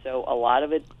 and so a lot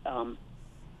of it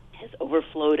has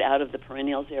overflowed out of the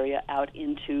perennials area out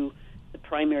into the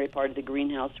primary part of the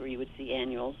greenhouse where you would see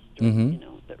annuals during,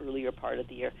 the earlier part of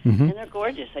the year. And they're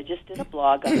gorgeous. I just did a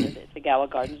blog on it at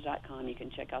thegawagardens.com. You can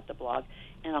check out the blog.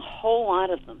 And a whole lot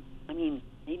of them, I mean,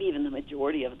 maybe even the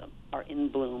majority of them, are in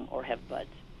bloom or have buds.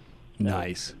 So,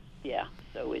 nice. Yeah.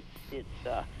 So it's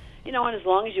and as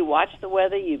long as you watch the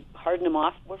weather, you harden them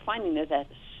off. We're finding that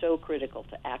that's so critical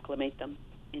to acclimate them,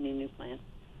 any new plant.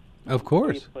 Of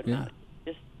course. Yeah.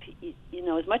 Just,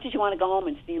 as much as you want to go home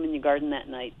and see them in your garden that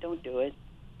night, don't do it.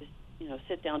 Just,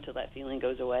 sit down till that feeling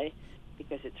goes away,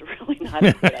 because it's really not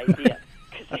a good idea,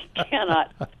 because they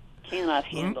cannot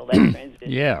handle that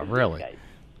transition. Yeah, really. Guys.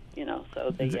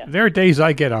 So they, There are days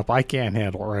I get up, I can't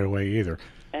handle it right away either.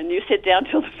 And you sit down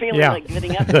till the feeling like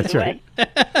getting up That's goes right. away.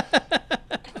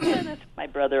 Yeah, that's what my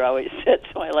brother always said,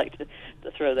 so I like to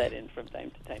throw that in from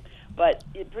time to time. But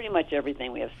pretty much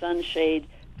everything. We have sunshade,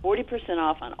 40%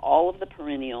 off on all of the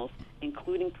perennials,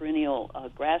 including perennial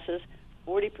grasses,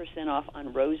 40% off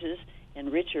on roses,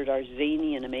 and Richard, our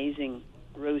zany and amazing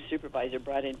rose supervisor,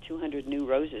 brought in 200 new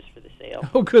roses for the sale.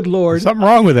 Oh, good Lord. Something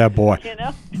wrong with that boy.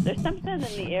 There's something in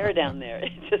the air down there.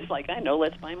 It's just like, I know,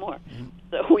 let's buy more.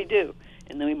 So we do.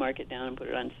 And then we mark it down and put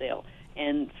it on sale.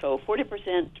 And so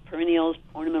 40% perennials,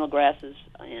 ornamental grasses,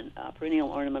 and perennial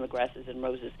ornamental grasses and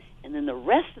roses. And then the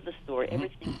rest of the store,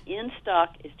 everything in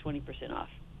stock is 20% off.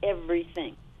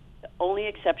 Everything. The only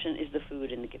exception is the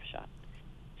food in the gift shop.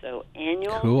 So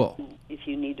annual, cool. If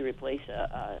you need to replace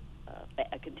a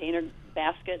container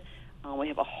basket, we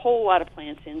have a whole lot of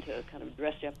plants in to kind of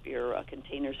dress up your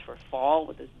containers for fall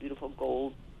with those beautiful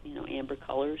gold, amber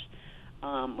colors.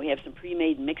 We have some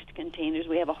pre-made mixed containers.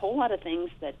 We have a whole lot of things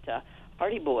that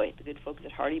Hardy Boy, the good folks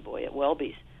at Hardy Boy at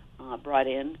Welby's, brought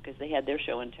in, because they had their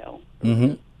show and tell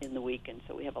in the week, and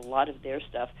so we have a lot of their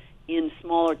stuff in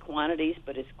smaller quantities,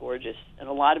 but it's gorgeous. And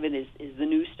a lot of it is the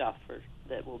new stuff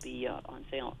that will be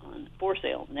for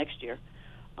sale next year.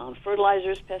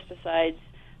 Fertilizers, pesticides,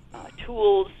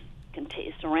 tools,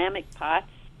 ceramic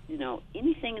pots,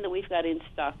 anything that we've got in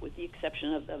stock, with the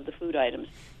exception of the food items.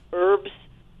 Herbs,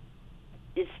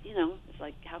 it's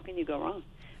like, how can you go wrong?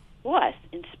 Plus,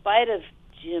 in spite of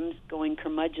Jim's going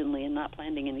curmudgeonly and not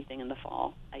planting anything in the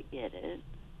fall, I get it,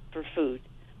 for food.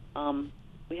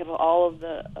 We have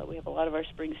we have a lot of our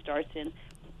spring starts in,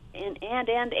 and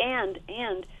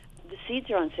the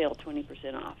seeds are on sale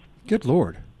 20% off. Good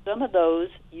Lord. Some of those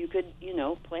you could,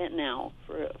 plant now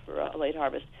for a late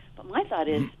harvest. But my thought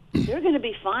is, they're going to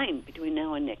be fine between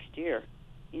now and next year.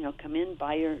 Come in,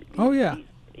 buy your. Oh yeah.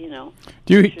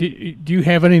 Do you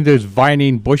have any of those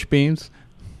vining bush beans?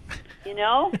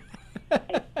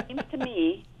 It seems to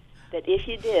me that if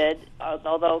you did,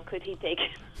 although could he take?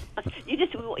 You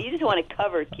just want to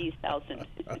cover Keith's house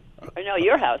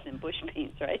your house in bush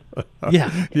beans, right?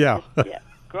 Yeah. Yeah.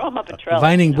 Grow them up a trellis.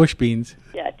 Vining bush beans.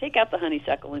 Yeah, take out the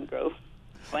honeysuckle and grow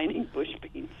vining bush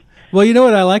beans. Well, you know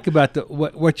what I like about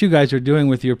what you guys are doing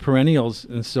with your perennials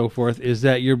and so forth is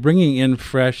that you're bringing in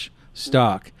fresh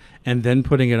stock and then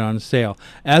putting it on sale,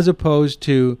 as opposed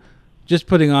to just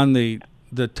putting on the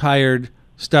tired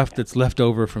stuff that's left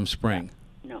over from spring.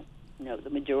 No, the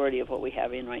majority of what we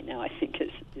have in right now, I think,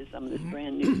 is some of this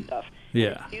brand new stuff.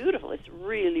 Yeah. It's beautiful. It's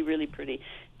really, really pretty.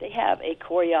 They have a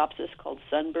coreopsis called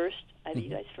Sunburst. Are you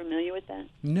guys familiar with that?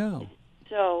 No. It's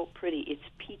so pretty. It's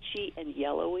peachy and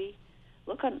yellowy.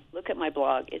 Look at my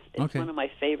blog. It's okay. One of my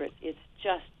favorites. It's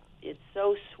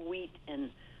so sweet, and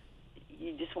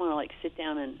you just want to sit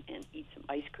down and eat some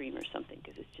ice cream or something,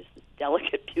 because it's just this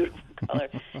delicate, beautiful color.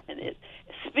 And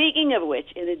speaking of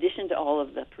which, in addition to all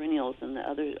of the perennials and the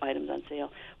other items on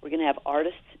sale, we're going to have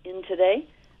artists in today.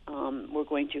 We're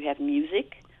going to have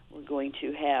music. We're going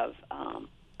to have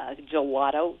a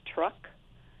gelato truck.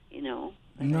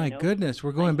 My goodness,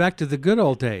 we're going back to the good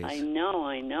old days. I know,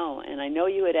 and I know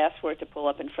you had asked for it to pull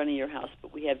up in front of your house,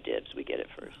 but we have dibs. We get it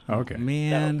first. Okay,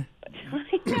 man. So,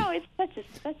 I know, it's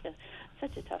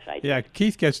such a tough idea. Yeah,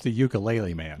 Keith gets the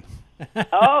ukulele man.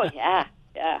 Oh yeah.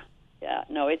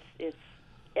 No, it's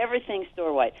everything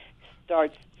store wide.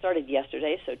 Started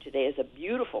yesterday, so today is a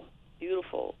beautiful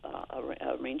beautiful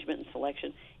arrangement and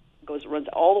selection. Runs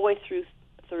all the way through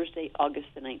Thursday, August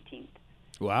the 19th.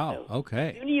 Wow. So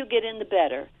Okay. The sooner you get in, the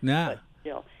better. Nah. But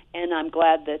still, and I'm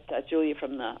glad that Julia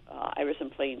from the Iris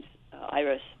and Plains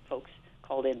Iris folks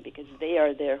called in, because they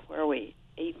are there. Where are we?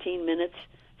 18 minutes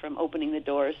from opening the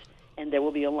doors, and there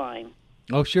will be a line.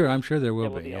 Oh, sure. I'm sure there will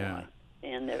There will be. be a Yeah. line.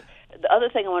 And the other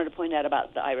thing I wanted to point out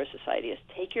about the Iris Society is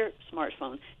take your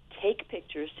smartphone, take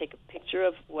pictures, take a picture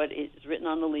of what is written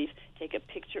on the leaf, take a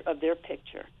picture of their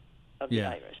picture of the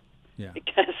iris. Yeah.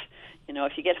 Because,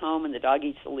 if you get home and the dog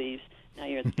eats the leaves, now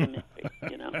you're in the mystery,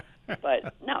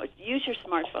 But, no, use your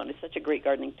smartphone. It's such a great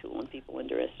gardening tool, and people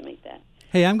underestimate that.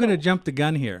 Hey, I'm going to jump the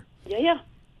gun here. Yeah.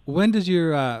 When does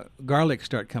your garlic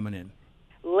start coming in?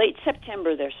 Late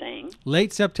September, they're saying.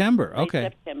 Late September. Okay.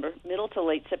 Late September, middle to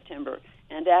late September.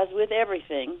 And as with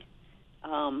everything,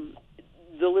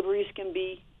 deliveries can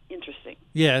be interesting.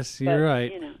 Yes, you're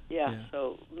right. Yeah.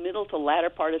 So middle to latter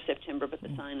part of September, but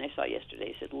the sign I saw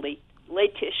yesterday said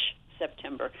late-ish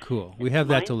September. Cool. We have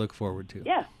that to look forward to.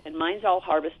 Yeah, and mine's all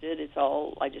harvested.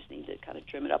 I just need to kind of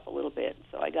trim it up a little bit.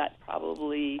 So I got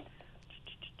probably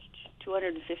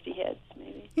 250 heads,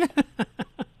 maybe.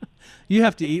 You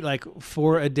have to eat like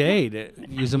 4 a day to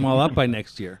use them all up by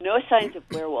next year. No signs of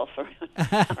werewolf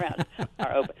around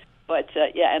our open. But,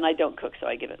 and I don't cook, so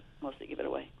I mostly give it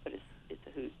away. But it's a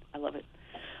hoot. I love it.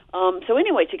 So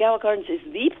anyway, Tagawa Gardens is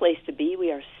the place to be. We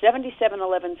are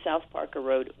 7711 South Parker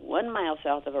Road, 1 mile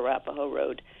south of Arapahoe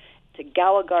Road.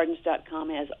 TagawaGardens.com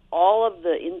has all of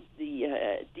the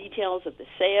details of the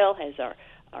sale, has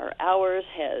our hours,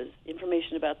 has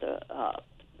information about the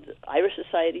Irish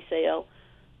Society sale.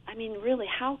 I mean, really,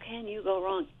 how can you go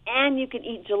wrong? And you can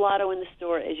eat gelato in the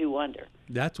store as you wonder.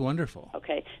 That's wonderful.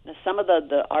 Okay. Now, some of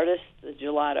the artists, the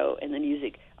gelato, and the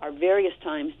music are various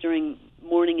times during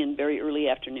morning and very early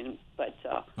afternoon. But,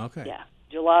 yeah,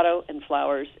 gelato and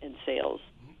flowers and sales.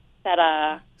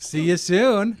 Ta-da! See you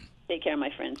soon. Take care,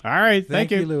 my friends. All right. Thank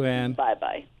you, Luann.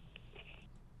 Bye-bye.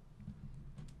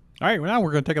 All right. Well, now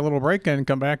we're going to take a little break and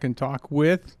come back and talk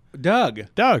with Doug.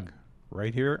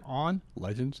 Right here on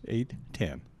Legends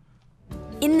 810.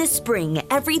 In the spring,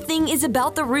 everything is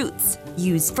about the roots.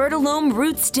 Use Fertilome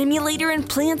Root Stimulator and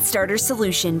Plant Starter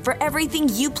Solution for everything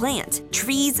you plant: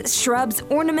 trees, shrubs,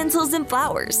 ornamentals, and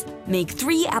flowers. Make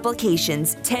 3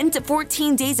 applications 10 to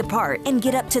 14 days apart and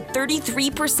get up to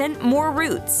 33% more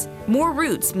roots. More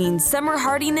roots means summer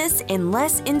hardiness and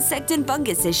less insect and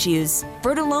fungus issues.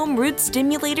 Fertilome Root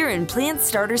Stimulator and Plant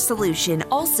Starter Solution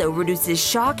also reduces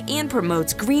shock and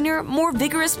promotes greener, more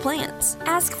vigorous plants.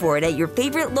 Ask for it at your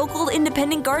favorite local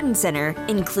independent garden center,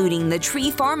 including the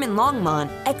Tree Farm in Longmont,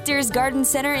 Ector's Garden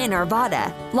Center in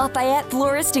Arvada, Lafayette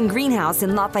Florist and Greenhouse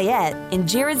in Lafayette, and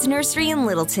Jared's Nursery in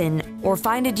Littleton, or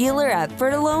find a dealer at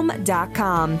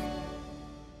fertilome.com.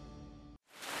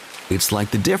 It's like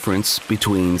the difference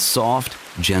between soft,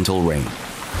 gentle rain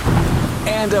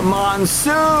and a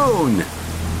monsoon.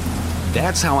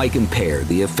 That's how I compare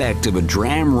the effect of a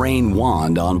Dram Rain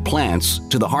wand on plants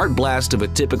to the hard blast of a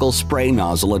typical spray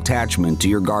nozzle attachment to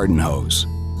your garden hose.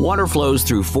 Water flows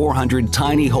through 400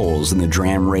 tiny holes in the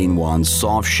Dram Rain wand's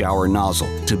soft shower nozzle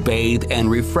to bathe and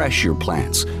refresh your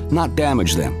plants, not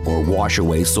damage them or wash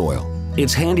away soil.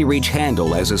 Its handy-reach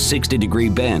handle has a 60-degree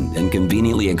bend and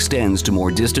conveniently extends to more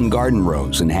distant garden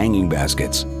rows and hanging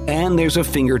baskets. And there's a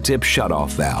fingertip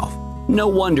shutoff valve. No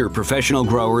wonder professional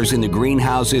growers in the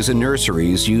greenhouses and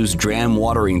nurseries use Dram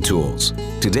watering tools.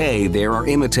 Today, there are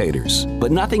imitators,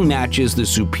 but nothing matches the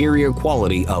superior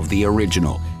quality of the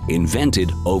original, invented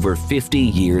over 50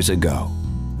 years ago.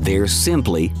 They're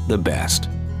simply the best.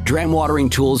 Dram watering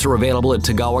tools are available at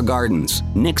Tagawa Gardens,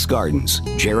 Nick's Gardens,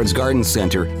 Jared's Garden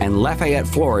Center, and Lafayette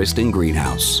Florist and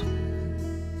Greenhouse.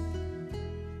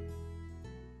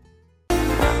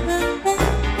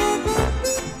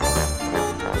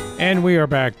 And we are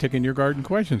back taking your garden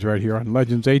questions right here on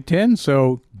Legends 810.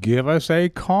 So give us a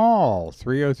call,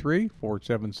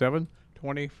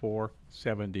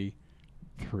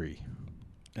 303-477-2473.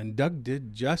 And Doug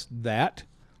did just that.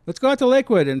 Let's go out to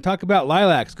Lakewood and talk about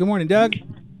lilacs. Good morning, Doug.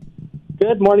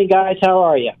 Good morning, guys. How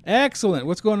are you? Excellent.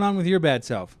 What's going on with your bad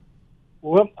self?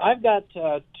 Well, I've got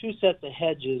 2 sets of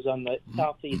hedges on the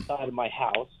southeast side of my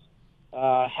house.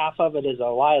 Half of it is a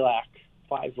lilac,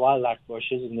 5 lilac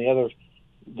bushes, and the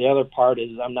other part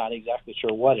is I'm not exactly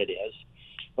sure what it is.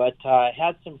 But I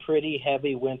had some pretty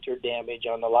heavy winter damage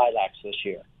on the lilacs this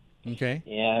year. Okay.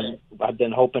 And I've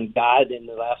been hoping God in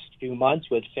the last few months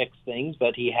would fix things,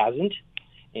 but he hasn't.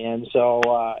 And so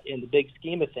in the big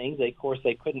scheme of things, of course,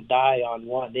 they couldn't die on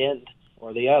one end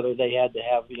or the other. They had to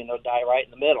have, die right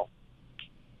in the middle.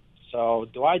 So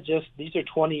these are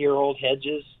 20-year-old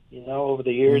hedges. Over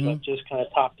the years, I've just kind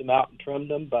of topped them out and trimmed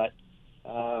them, but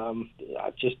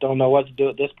I just don't know what to do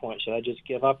at this point. Should I just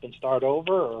give up and start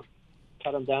over, or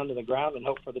cut them down to the ground and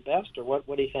hope for the best, or what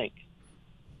do you think?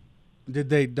 Did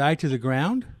they die to the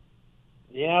ground?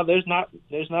 Yeah, there's not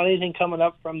anything coming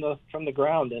up from the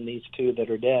ground in these two that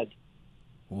are dead.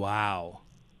 Wow.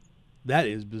 That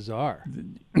is bizarre.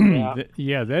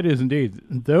 Yeah, that is indeed.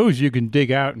 Those you can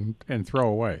dig out and throw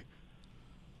away.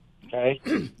 Okay.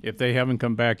 If they haven't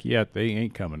come back yet, they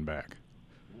ain't coming back.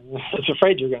 I was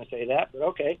afraid you were going to say that, but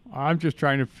okay. I'm just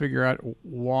trying to figure out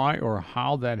why or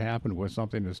how that happened with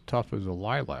something as tough as a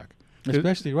lilac.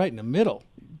 Especially right in the middle.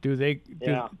 Do they,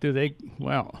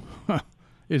 well,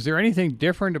 is there anything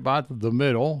different about the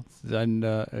middle than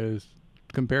as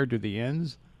compared to the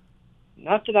ends?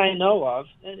 Not that I know of.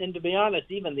 And to be honest,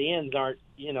 even the ends aren't,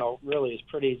 really as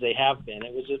pretty as they have been.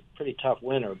 It was a pretty tough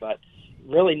winter, but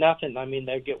really nothing. I mean,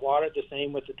 they get watered the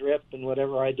same with the drip and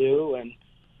whatever I do, and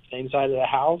same side of the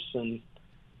house, and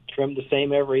trimmed the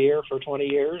same every year for 20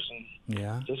 years,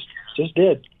 and just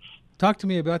did. Talk to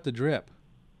me about the drip.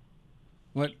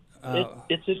 What?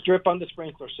 It's a drip on the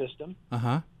sprinkler system.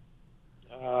 Uh-huh.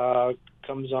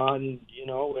 Comes on,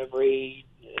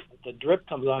 the drip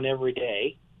comes on every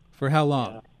day. For how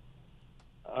long?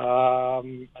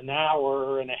 An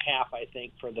hour and a half, I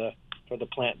think, for the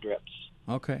plant drips.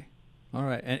 Okay. All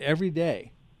right. And every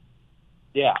day?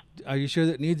 Yeah. Are you sure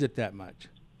that it needs it that much?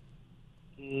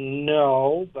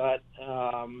 No, but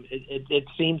it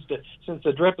seems to, since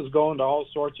the drip is going to all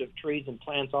sorts of trees and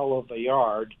plants all over the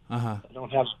yard. Uh-huh.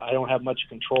 I don't have much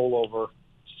control over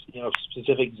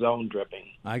specific zone dripping.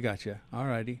 I got you. All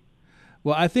righty.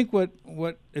 Well, I think what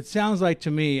it sounds like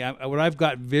to me, what I've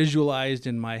got visualized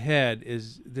in my head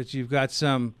is that you've got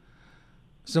some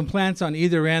plants on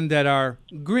either end that are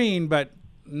green but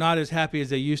not as happy as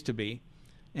they used to be,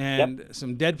 and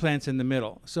some dead plants in the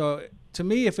middle. So to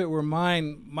me, if it were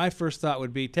mine, my first thought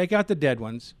would be take out the dead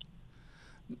ones,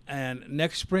 and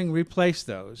next spring replace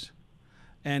those,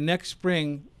 and next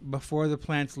spring, before the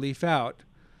plants leaf out,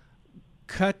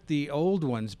 cut the old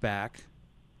ones back,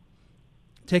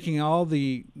 taking all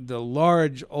the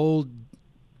large, old,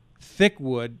 thick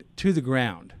wood to the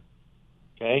ground.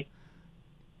 Okay.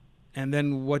 And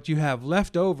then what you have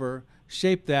left over,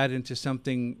 shape that into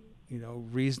something,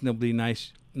 reasonably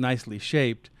nicely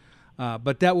shaped.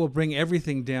 But that will bring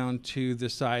everything down to the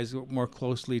size more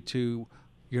closely to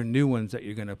your new ones that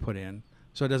you're going to put in,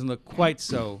 so it doesn't look quite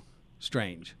so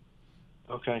strange.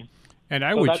 Okay. And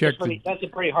I would check. That's a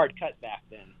pretty hard cut back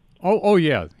then. Oh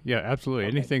yeah, absolutely.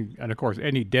 Okay. Anything, and of course,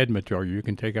 any dead material you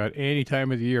can take out any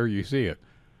time of the year you see it.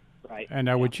 Right. And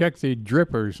I would check the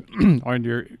drippers on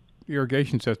your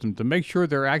irrigation system to make sure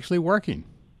they're actually working.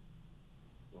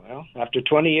 Well, after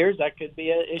 20 years, that could be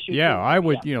an issue. Yeah, too. I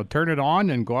would, turn it on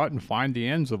and go out and find the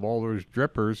ends of all those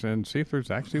drippers and see if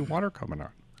there's actually water coming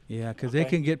out. Yeah, because they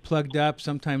can get plugged up.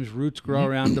 Sometimes roots grow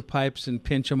around the pipes and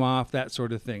pinch them off, that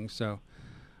sort of thing. So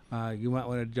you might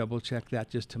want to double check that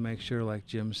just to make sure, like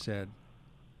Jim said.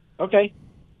 Okay.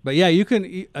 But yeah, you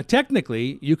can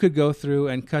technically you could go through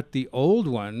and cut the old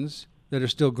ones that are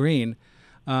still green.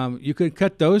 You could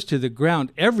cut those to the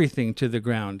ground, everything to the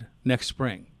ground next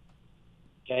spring.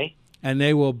 Okay. And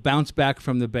they will bounce back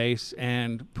from the base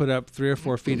and put up 3 or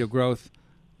 4 feet of growth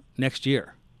next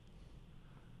year.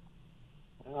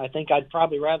 I think I'd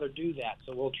probably rather do that,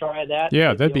 so we'll try that.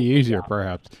 Yeah, that'd be easier,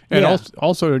 perhaps. And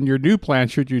also, in your new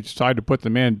plants, should you decide to put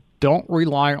them in, don't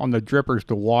rely on the drippers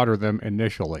to water them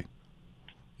initially.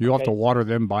 You have to water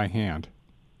them by hand.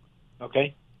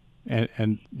 Okay.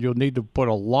 And you'll need to put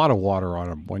a lot of water on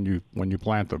them when you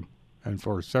plant them, and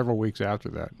for several weeks after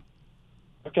that.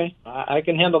 Okay, I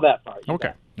can handle that part.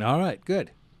 Okay. All right, good.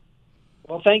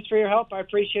 Well, thanks for your help. I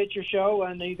appreciate your show,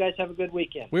 and you guys have a good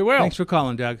weekend. We will. Thanks for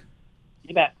calling, Doug.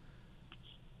 You bet.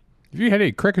 Have you had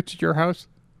any crickets at your house?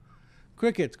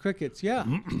 Crickets, yeah,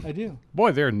 I do.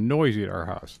 Boy, they're noisy at our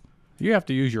house. You have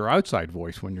to use your outside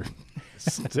voice when you're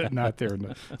sitting out there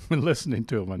and listening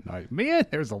to them at night. Man,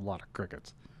 there's a lot of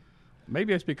crickets.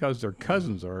 Maybe it's because their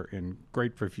cousins are in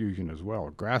great profusion as well,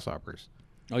 grasshoppers.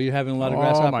 Oh, you're having a lot of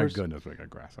grasshoppers? Oh, my goodness, we got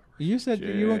grasshoppers. You said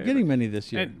you weren't getting many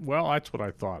this year. Well, that's what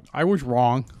I thought. I was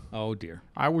wrong. Oh, dear.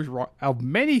 I was wrong. Of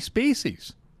many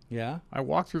species. Yeah? I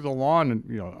walked through the lawn,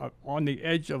 and, on the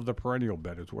edge of the perennial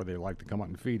bed is where they like to come out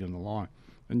and feed in the lawn.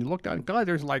 And you look down, God,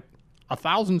 there's like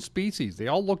 1,000 species. They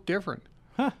all look different.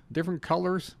 Huh. Different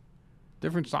colors,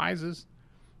 different sizes.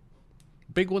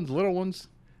 Big ones, little ones.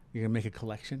 You're going to make a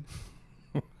collection?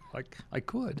 Like, I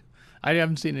could. I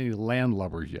haven't seen any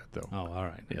landlubbers yet, though. Oh, all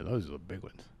right. Yeah, those are the big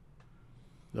ones.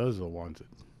 Those are the ones that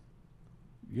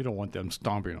you don't want them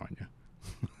stomping on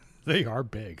you. They are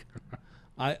big.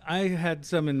 I had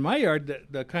some in my yard,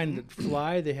 the kind that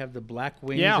fly. They have the black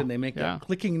wings, and they make that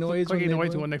clicking noise.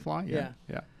 When they fly. Yeah.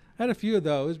 I had a few of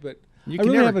those, but I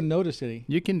really haven't noticed any.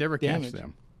 You can never damage. catch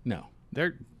them. No.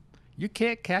 You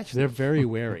can't catch them. They're very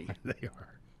wary. They are.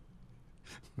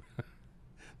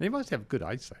 They must have good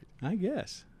eyesight. I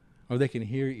guess. Or they can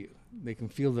hear you. They can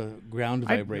feel the ground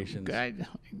vibrations.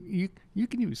 You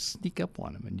can even sneak up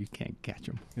on them and you can't catch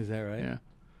them. Is that right? Yeah.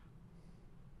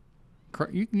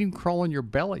 You can even crawl on your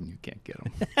belly and you can't get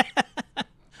them.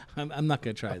 I'm not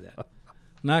going to try that.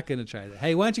 Not going to try that.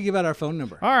 Hey, why don't you give out our phone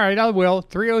number? All right, I will.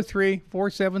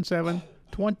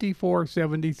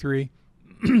 303-477-2473.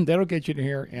 That'll get you to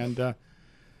here. And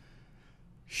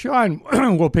Sean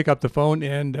will pick up the phone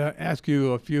and ask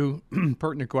you a few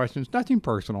pertinent questions. Nothing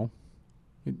personal.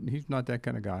 He's not that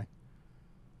kind of guy.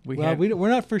 We're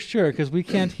not for sure because we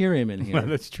can't hear him in here. Well,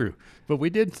 that's true. But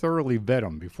we did thoroughly vet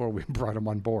him before we brought him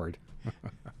on board.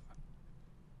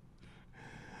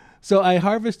 So I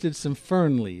harvested some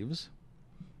fern leaves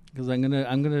because I'm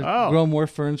gonna grow more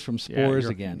ferns from spores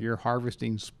again. You're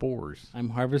harvesting spores. I'm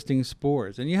harvesting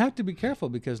spores, and you have to be careful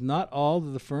because not all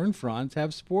of the fern fronds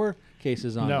have spore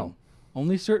cases on them.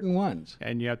 Only certain ones.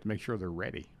 And you have to make sure they're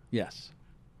ready. Yes.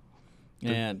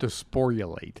 To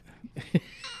sporulate.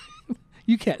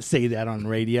 You can't say that on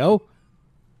radio.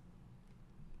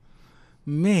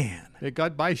 Man. It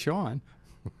got by Sean.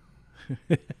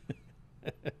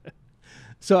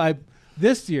 So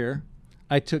this year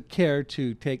I took care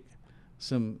to take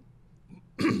some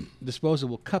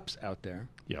disposable cups out there.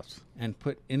 Yes. And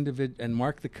put and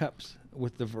mark the cups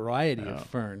with the variety of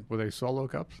fern. Were they solo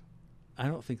cups? I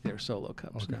don't think they're solo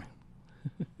cups. Okay.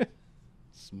 No.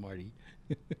 Smarty.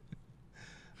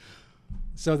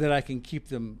 So that I can keep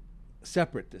them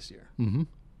separate this year. Mm-hmm.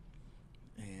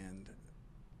 And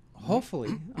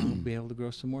hopefully I'll be able to grow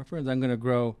some more ferns. I'm going to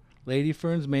grow lady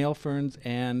ferns, male ferns,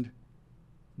 and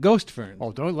ghost ferns.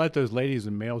 Oh, don't let those ladies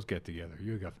and males get together.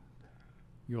 You have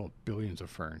billions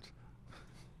of ferns.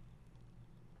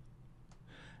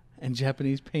 And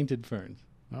Japanese painted ferns.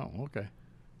 Oh, okay.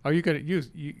 Oh, you're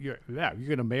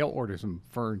gonna mail order some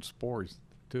fern spores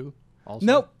too? Also?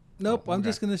 Nope. Oh, I'm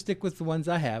just going to stick with the ones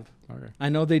I have. Okay. I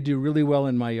know they do really well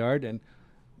in my yard, and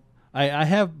I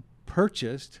have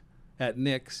purchased at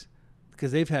Nick's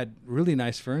because they've had really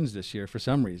nice ferns this year for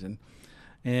some reason,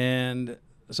 and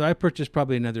so I purchased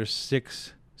probably another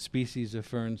 6 species of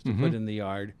ferns to put in the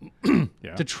yard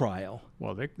to trial.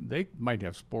 Well, they might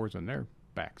have spores on their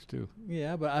backs too.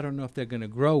 Yeah, but I don't know if they're going to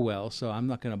grow well, so I'm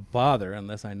not going to bother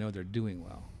unless I know they're doing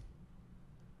well.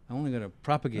 I'm only going to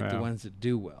propagate the ones that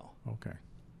do well. Okay.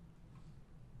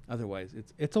 Otherwise,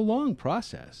 it's a long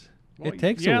process. Well, it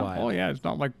takes a while. Oh, yeah. It's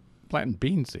not like planting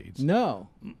bean seeds. No.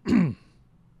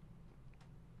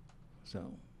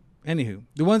 So, anywho,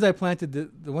 the ones I planted, the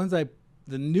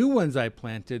new ones I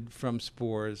planted from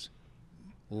spores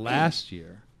last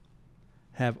year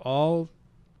have all,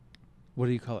 what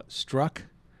do you call it, struck?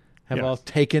 Have all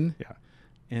taken. Yeah.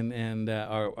 And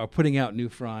are putting out new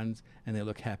fronds, and they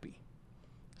look happy.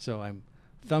 So I'm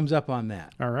thumbs up on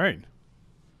that. All right.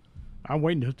 I'm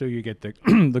waiting until you get the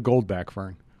the goldback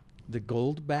fern. The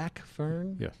goldback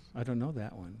fern? Yes. I don't know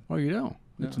that one. Oh, you don't?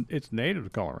 No. It's native to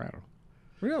Colorado.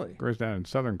 Really? It grows down in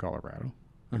southern Colorado.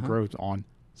 It grows on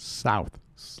south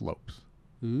slopes.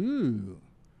 Ooh.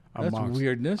 That's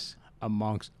weirdness.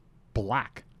 Amongst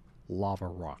black lava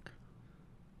rock.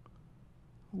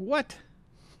 What?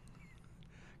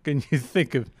 Can you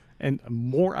think of a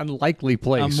more unlikely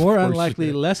place? A more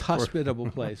unlikely, less hospitable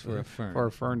place for a fern. For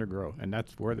a fern to grow, and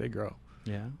that's where they grow.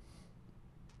 Yeah.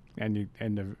 And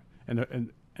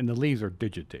the leaves are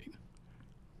digitate.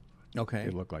 Okay.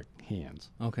 They look like hands.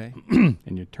 Okay.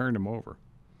 And you turn them over.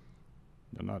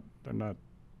 They're not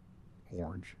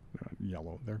orange. They're not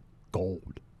yellow. They're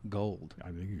gold. Gold. I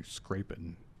think you scrape it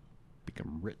and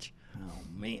become rich. Oh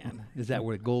man, is that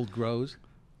where gold grows?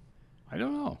 I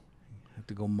don't know. Have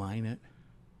to go mine it.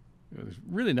 There's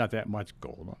really not that much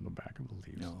gold on the back of the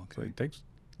leaves. No, okay. So it takes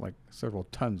like several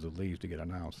tons of leaves to get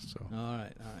an ounce. So. All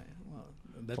right. Well,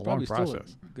 that's a probably long still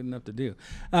process. Good enough to do.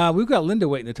 We've got Linda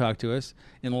waiting to talk to us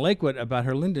in Lakewood about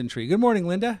her linden tree. Good morning,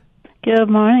 Linda. Good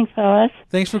morning, fellas.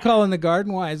 Thanks for calling the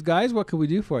Garden Wise. Guys, what can we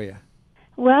do for you?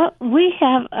 Well, we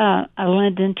have a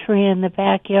linden tree in the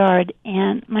backyard,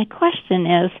 and my question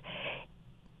is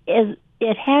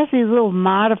it has these little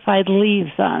modified leaves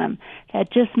on them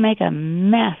that just make a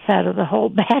mess out of the whole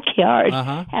backyard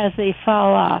as they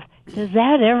fall off. Does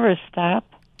that ever stop?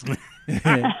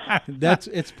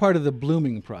 It's part of the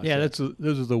blooming process. Yeah,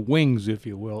 those are the wings, if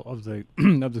you will, of the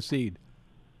of the seed.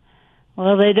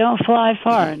 Well, they don't fly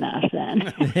far enough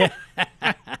then.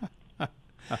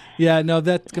 Yeah, no,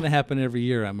 that's going to happen every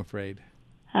year, I'm afraid.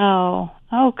 Oh,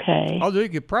 okay. Although you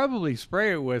could probably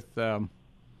spray it with the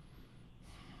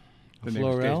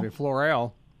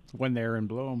Florel when they're in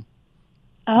bloom.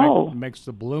 Oh. Makes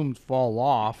the blooms fall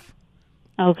off.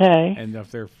 Okay. And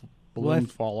if their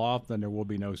blooms fall off, then there will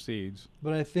be no seeds.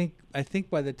 But I think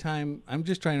by the time, I'm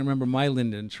just trying to remember my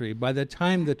linden tree, by the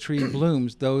time the tree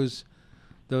blooms, those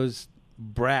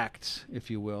bracts, if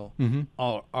you will,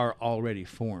 are already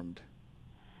formed.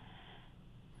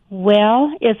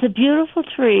 Well, it's a beautiful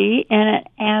tree, and it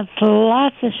adds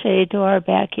lots of shade to our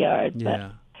backyard.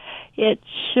 Yeah. But it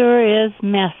sure is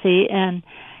messy, and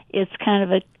it's kind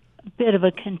of a bit of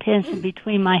a contention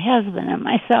between my husband and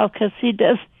myself because he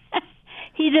does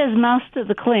most of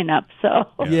the cleanup. So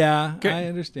yeah, I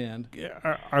understand.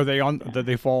 Are they on? Did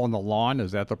they fall on the lawn?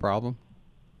 Is that the problem?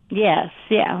 Yes,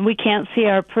 yeah. We can't see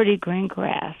our pretty green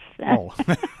grass. Oh,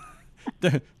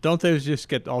 don't those just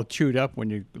get all chewed up when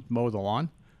you mow the lawn?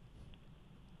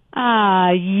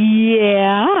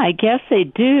 Yeah, I guess they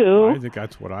do. I think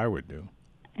that's what I would do.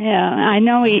 Yeah, I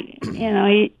know we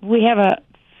have a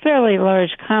fairly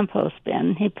large compost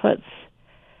bin. He puts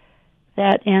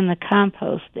that in the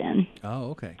compost bin.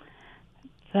 Oh, okay.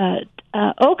 But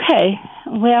okay,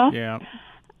 well, yeah.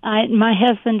 My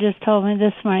husband just told me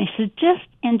this morning. He said, just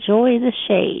enjoy the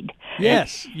shade.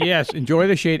 Yes, yes, enjoy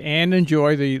the shade and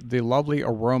enjoy the lovely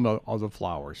aroma of the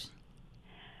flowers.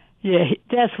 Yeah,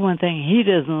 that's one thing he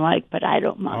doesn't like, but I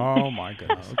don't mind. Oh my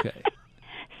goodness. Okay.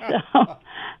 So,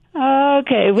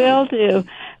 okay, will do.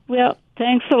 Well,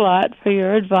 thanks a lot for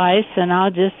your advice, and I'll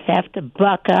just have to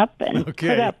buck up and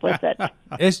put up with it.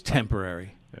 It's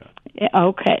temporary. Yeah,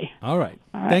 okay. All right.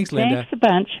 Thanks, Linda. Thanks a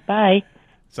bunch. Bye.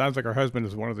 Sounds like her husband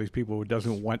is one of these people who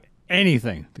doesn't want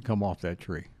anything to come off that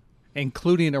tree,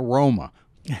 including aroma.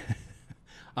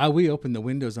 We open the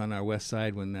windows on our west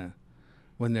side when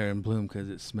they're in bloom because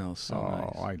it smells so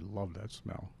nice. Oh, I love that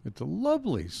smell. It's a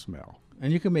lovely smell.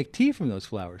 And you can make tea from those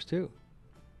flowers, too.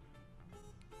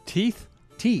 Teeth?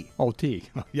 Tea. Oh, tea.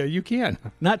 Yeah, you can.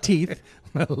 Not teeth.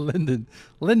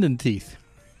 Linden teeth.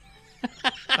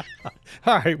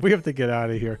 All right, we have to get out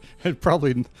of here. And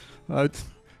probably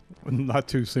not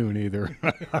too soon either.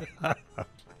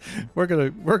 We're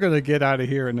gonna get out of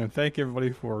here, and then thank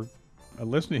everybody for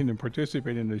listening and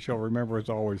participating in the show. Remember, as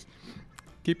always,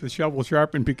 keep the shovel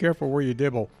sharp and be careful where you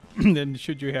dibble. And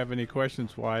should you have any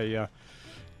questions why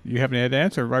you haven't had an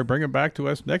answer, right, bring them back to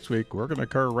us next week. We're going to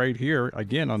occur right here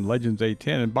again on Legends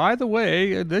 810. And by the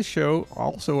way, this show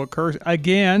also occurs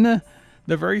again.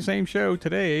 The very same show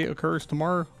today occurs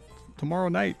tomorrow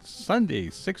night,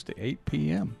 Sunday, 6 to 8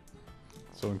 p.m.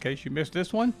 So in case you missed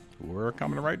this one, we're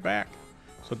coming right back.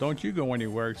 So don't you go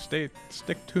anywhere. Stick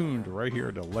tuned right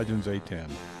here to Legends 810.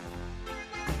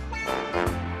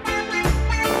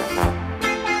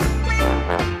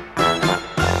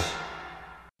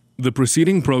 The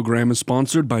preceding program is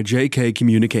sponsored by JK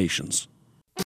Communications.